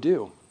what we would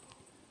do,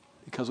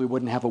 because we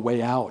wouldn't have a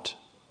way out.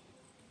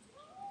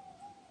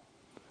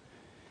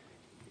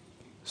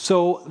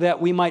 So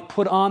that we might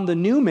put on the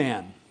new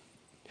man,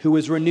 who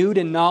is renewed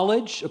in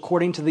knowledge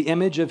according to the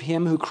image of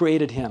him who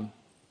created him.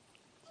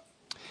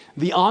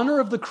 The honor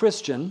of the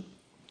Christian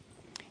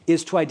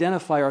is to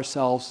identify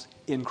ourselves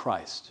in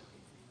Christ,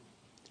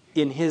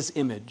 in his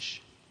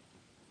image,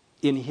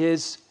 in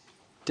his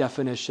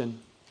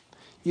definition.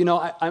 You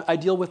know, I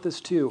deal with this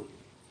too.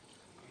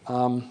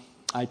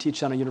 I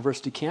teach on a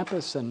university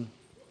campus, and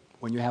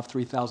when you have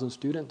 3,000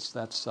 students,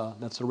 that's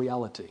a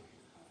reality.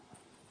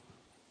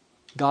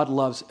 God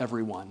loves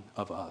every one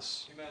of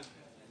us. Amen.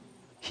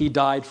 He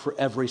died for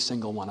every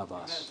single one of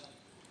us. Amen.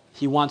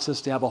 He wants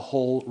us to have a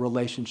whole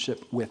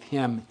relationship with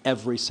him,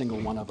 every single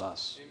one of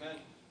us. Amen.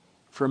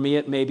 For me,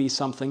 it may be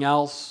something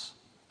else.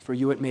 For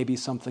you, it may be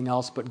something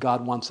else, but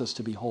God wants us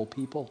to be whole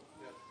people.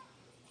 Yep.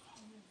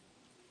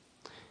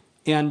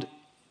 And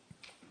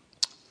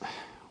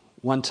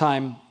one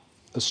time,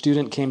 a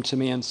student came to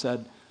me and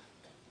said,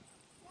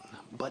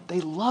 "But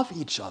they love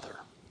each other."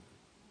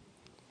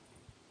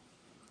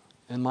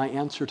 And my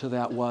answer to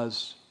that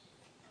was,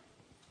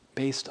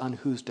 based on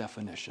whose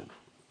definition?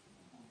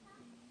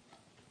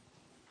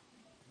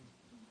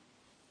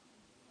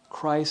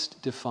 Christ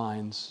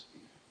defines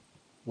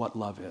what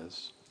love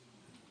is.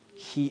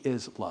 He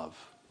is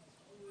love.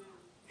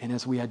 And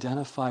as we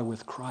identify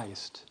with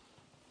Christ,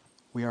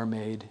 we are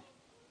made,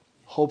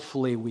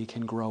 hopefully we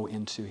can grow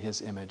into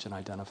his image and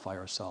identify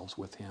ourselves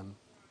with him.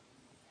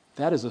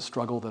 That is a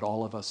struggle that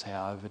all of us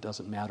have. It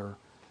doesn't matter,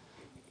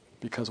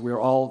 because we are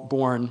all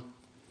born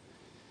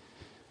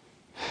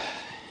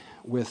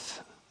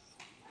with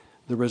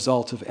the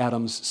result of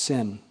Adam's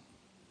sin.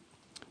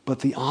 But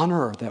the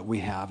honor that we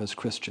have as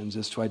Christians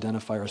is to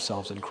identify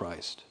ourselves in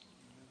Christ.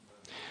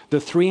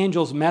 The three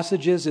angels'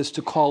 messages is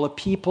to call a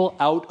people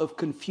out of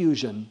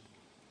confusion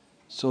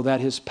so that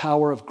his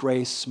power of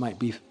grace might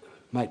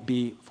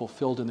be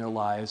fulfilled in their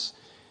lives,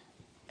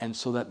 and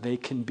so that they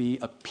can be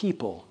a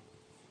people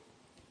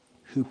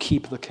who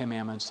keep the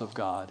commandments of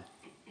God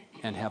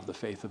and have the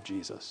faith of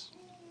Jesus.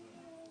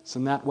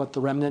 Isn't that what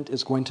the remnant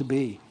is going to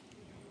be?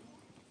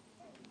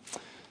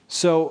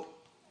 So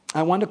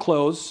I want to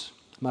close.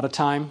 I'm out of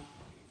time.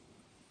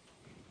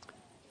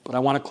 But I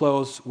want to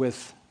close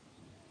with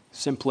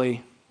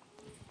simply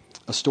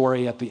a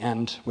story at the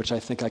end, which I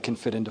think I can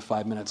fit into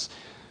 5 minutes.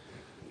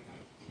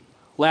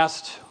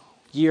 Last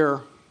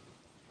year,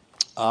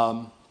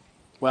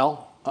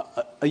 Well,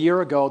 a year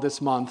ago this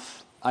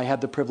month, I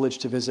had the privilege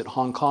to visit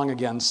Hong Kong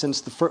again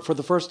for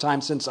the first time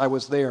since I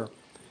was there.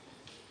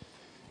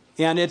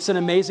 And it's an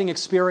amazing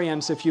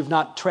experience if you've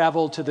not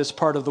traveled to this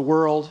part of the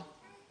world.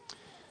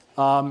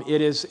 It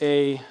is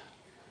a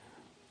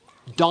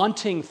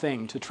daunting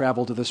thing to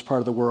travel to this part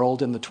of the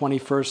world in the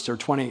 21st or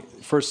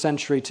 21st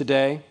century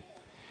today.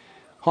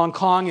 Hong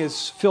Kong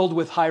is filled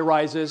with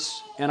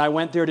high-rises, and I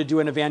went there to do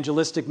an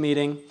evangelistic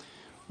meeting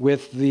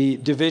with the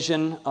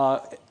division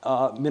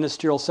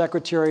ministerial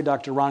secretary,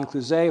 Dr. Ron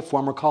Cluzet, a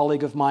former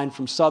colleague of mine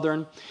from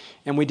Southern,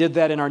 and we did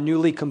that in our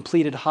newly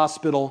completed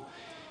hospital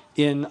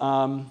in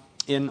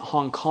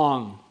Hong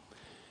Kong.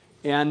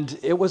 And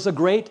it was a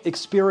great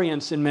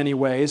experience in many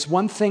ways.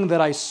 One thing that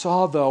I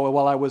saw, though,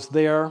 while I was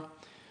there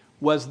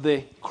was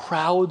the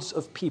crowds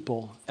of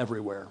people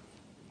everywhere.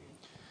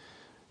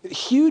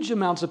 Huge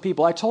amounts of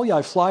people. I told you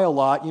I fly a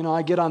lot. You know,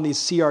 I get on these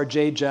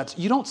CRJ jets.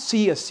 You don't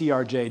see a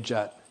CRJ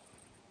jet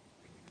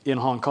in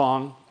Hong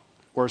Kong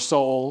or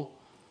Seoul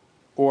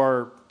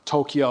or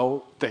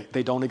Tokyo.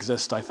 They don't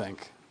exist, I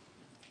think.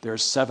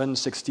 There's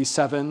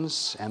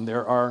 767s, and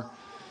there are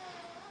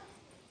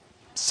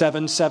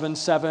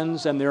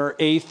 777s, and there are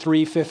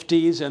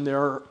A350s, and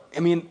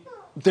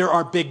there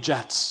are big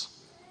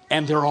jets,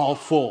 and they're all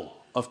full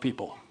of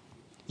people.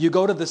 You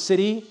go to the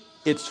city,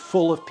 it's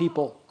full of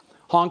people.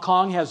 Hong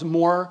Kong has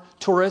more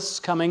tourists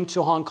coming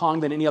to Hong Kong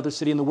than any other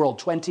city in the world.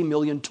 20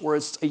 million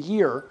tourists a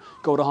year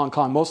go to Hong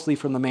Kong, mostly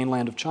from the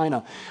mainland of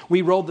China.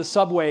 We rode the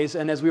subways,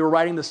 and as we were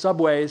riding the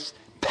subways,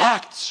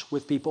 packed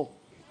with people.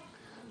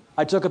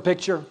 I took a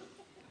picture.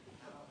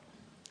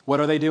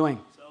 What are they doing?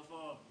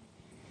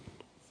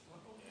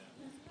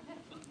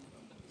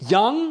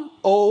 Young,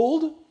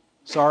 old,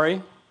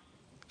 sorry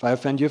if I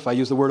offend you if I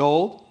use the word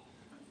old.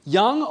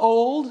 Young,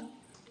 old,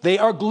 they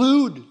are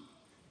glued.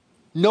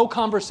 No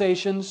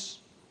conversations.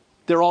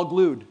 They're all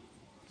glued.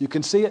 You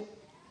can see it.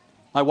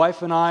 My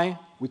wife and I,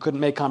 we couldn't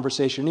make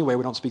conversation anyway.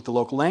 We don't speak the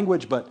local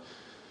language, but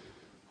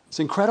it's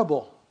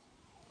incredible.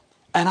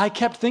 And I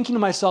kept thinking to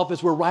myself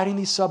as we're riding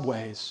these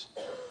subways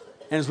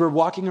and as we're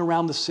walking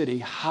around the city,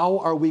 how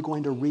are we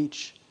going to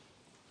reach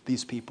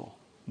these people?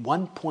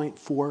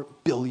 1.4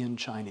 billion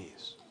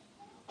Chinese.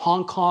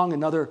 Hong Kong,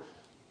 another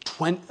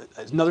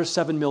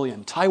 7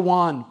 million.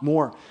 Taiwan,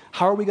 more.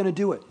 How are we going to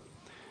do it?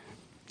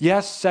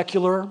 Yes,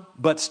 secular,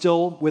 but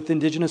still with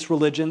indigenous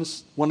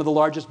religions. One of the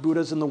largest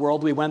Buddhas in the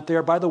world. We went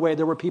there. By the way,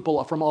 there were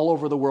people from all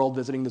over the world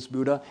visiting this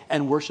Buddha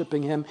and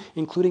worshiping him,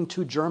 including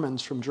 2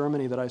 Germans from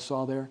Germany that I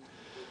saw there.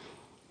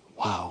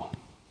 Wow.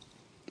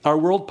 Our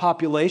world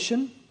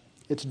population,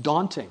 it's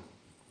daunting.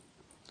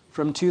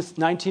 From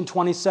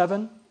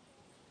 1927,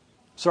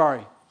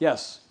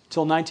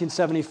 till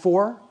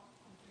 1974,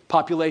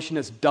 population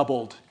has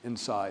doubled in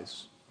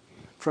size.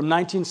 From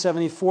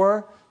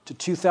 1974 to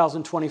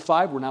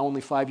 2025, we're now only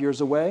 5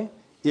 years away,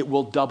 it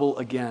will double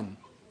again.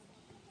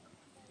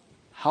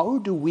 How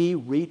do we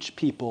reach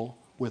people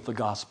with the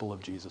gospel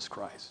of Jesus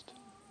Christ?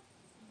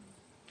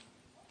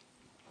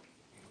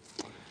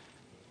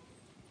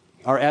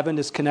 Our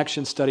Adventist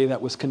Connection study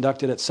that was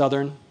conducted at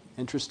Southern,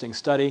 interesting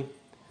study,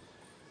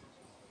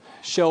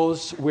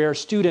 shows where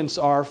students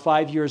are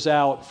 5 years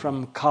out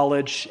from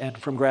college and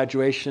from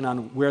graduation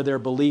on where their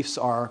beliefs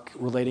are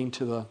relating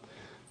to the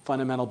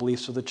fundamental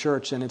beliefs of the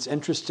church. And it's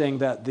interesting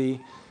that the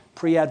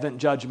pre-Advent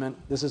judgment,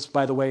 this is,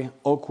 by the way,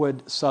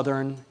 Oakwood,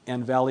 Southern,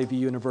 and Valley View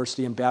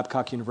University and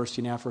Babcock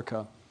University in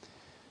Africa.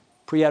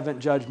 Pre-Advent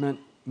judgment,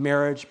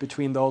 marriage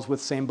between those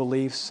with same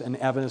beliefs,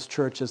 and Adventist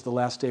church as the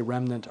last day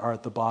remnant are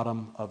at the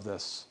bottom of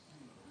this.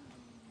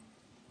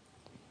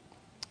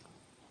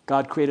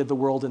 God created the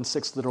world in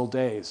 6 literal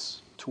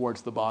days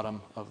towards the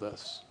bottom of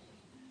this.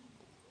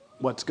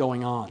 What's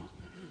going on?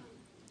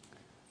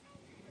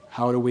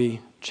 How do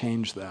we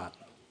change that?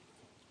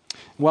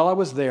 While I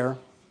was there,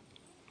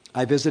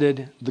 I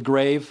visited the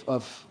grave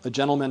of a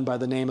gentleman by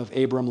the name of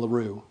Abram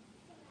LaRue.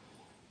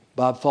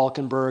 Bob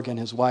Falkenberg and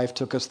his wife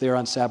took us there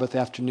on Sabbath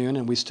afternoon,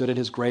 and we stood at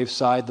his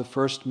graveside, the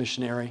first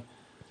missionary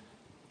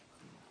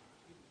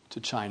to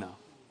China,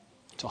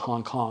 to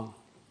Hong Kong.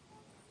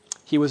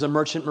 He was a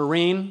merchant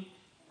marine,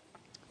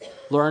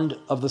 learned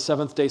of the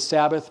seventh-day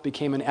Sabbath,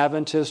 became an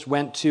Adventist,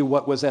 went to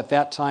what was at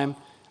that time,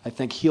 I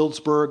think,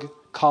 Healdsburg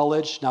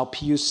College, now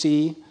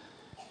PUC,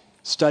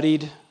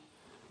 studied,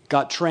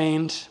 got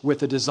trained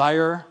with a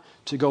desire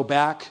to go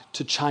back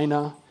to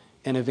China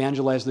and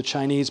evangelize the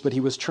Chinese, but he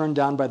was turned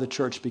down by the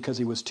church because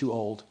he was too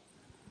old.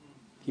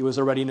 He was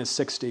already in his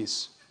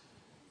 60s.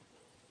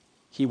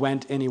 He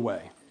went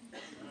anyway.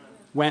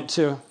 Went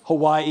to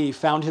Hawaii,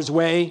 found his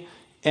way,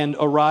 and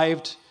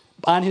arrived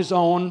on his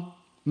own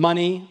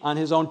money, on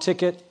his own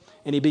ticket,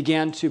 and he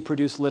began to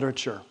produce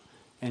literature,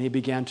 and he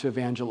began to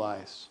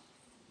evangelize.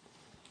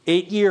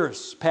 8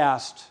 years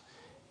passed,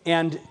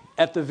 and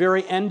at the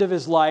very end of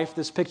his life,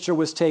 this picture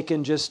was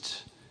taken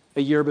just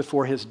a year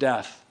before his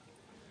death.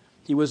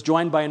 He was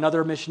joined by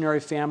another missionary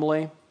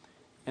family,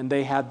 and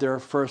they had their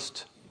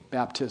first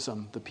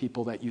baptism, the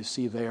people that you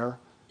see there,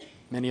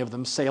 many of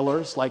them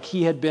sailors, like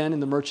he had been in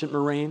the Merchant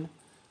Marine,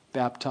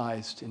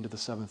 baptized into the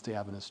Seventh-day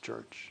Adventist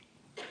Church.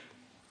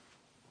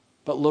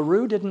 But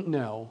LaRue didn't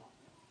know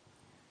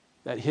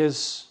that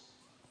his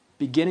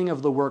beginning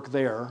of the work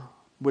there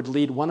would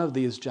lead one of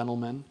these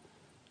gentlemen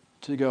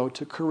to go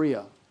to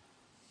Korea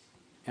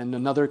and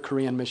another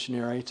Korean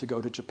missionary to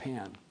go to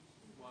Japan.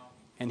 Wow.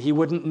 And he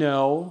wouldn't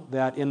know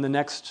that in the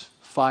next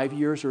 5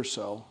 years or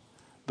so,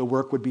 the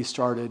work would be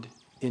started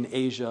in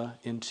Asia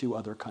in 2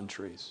 other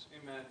countries.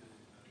 Amen.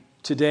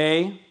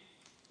 Today,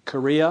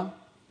 Korea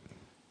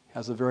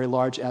has a very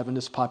large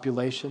Adventist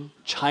population.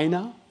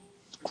 China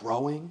is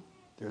growing.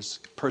 There's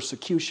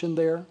persecution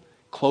there,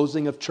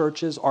 closing of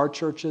churches, our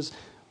churches,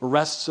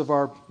 arrests of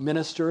our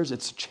ministers.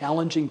 It's a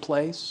challenging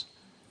place,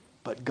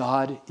 but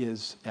God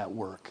is at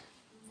work.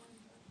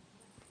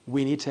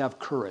 We need to have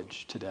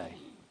courage today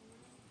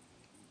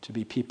to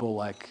be people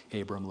like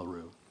Abram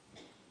LaRue.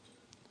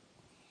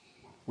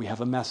 We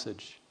have a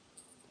message.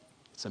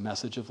 It's a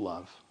message of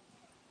love.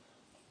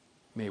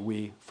 May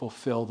we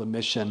fulfill the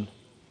mission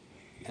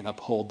and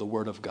uphold the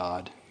word of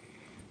God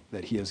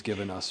that he has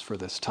given us for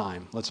this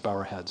time. Let's bow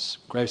our heads.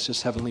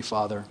 Gracious Heavenly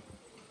Father,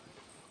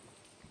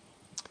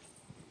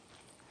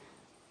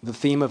 the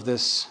theme of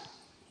this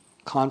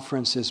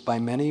conference is by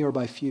many or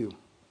by few.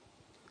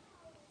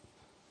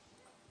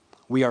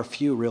 We are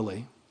few,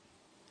 really,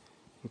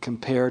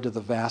 compared to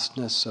the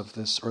vastness of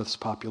this earth's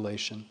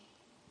population.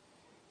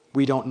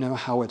 We don't know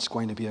how it's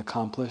going to be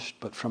accomplished,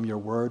 but from your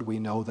word we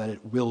know that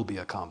it will be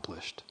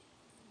accomplished,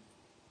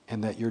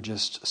 and that you're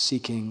just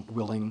seeking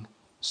willing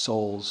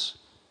souls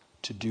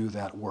to do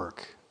that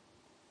work.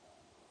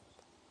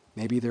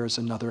 Maybe there's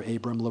another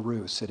Abram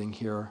LaRue sitting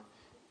here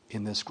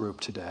in this group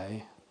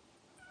today,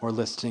 or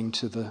listening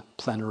to the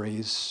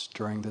plenaries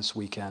during this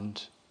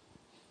weekend.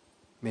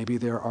 Maybe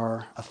there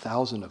are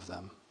 1,000 of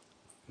them.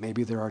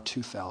 Maybe there are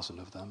 2,000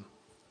 of them.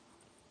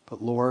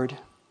 But Lord,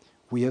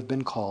 we have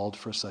been called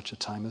for such a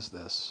time as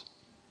this.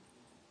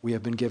 We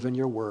have been given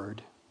your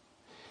word.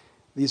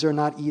 These are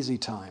not easy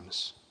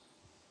times.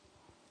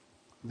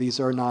 These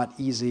are not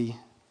easy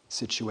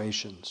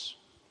situations.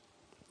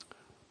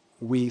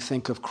 We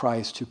think of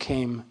Christ who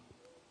came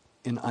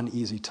in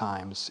uneasy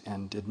times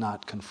and did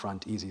not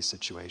confront easy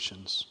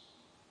situations.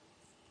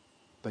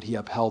 But he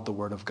upheld the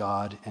word of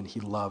God, and he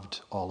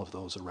loved all of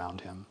those around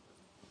him,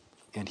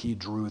 and he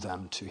drew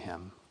them to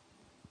him.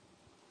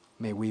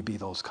 May we be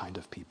those kind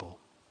of people.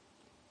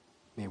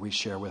 May we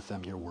share with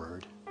them your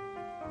word,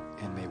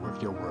 and may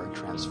your word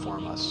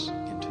transform us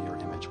into your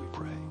image, we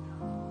pray.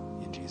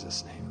 In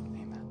Jesus' name.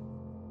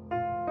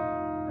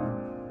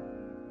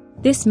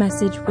 This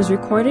message was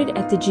recorded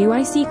at the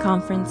GYC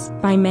conference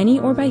by many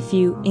or by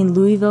few in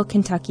Louisville,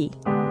 Kentucky.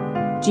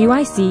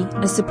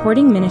 GYC, a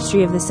supporting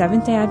ministry of the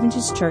Seventh-day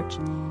Adventist Church,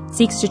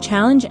 seeks to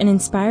challenge and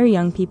inspire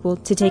young people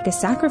to take a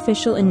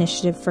sacrificial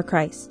initiative for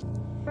Christ.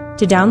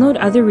 To download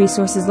other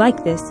resources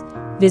like this,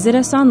 visit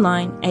us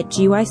online at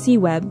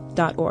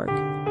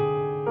gycweb.org.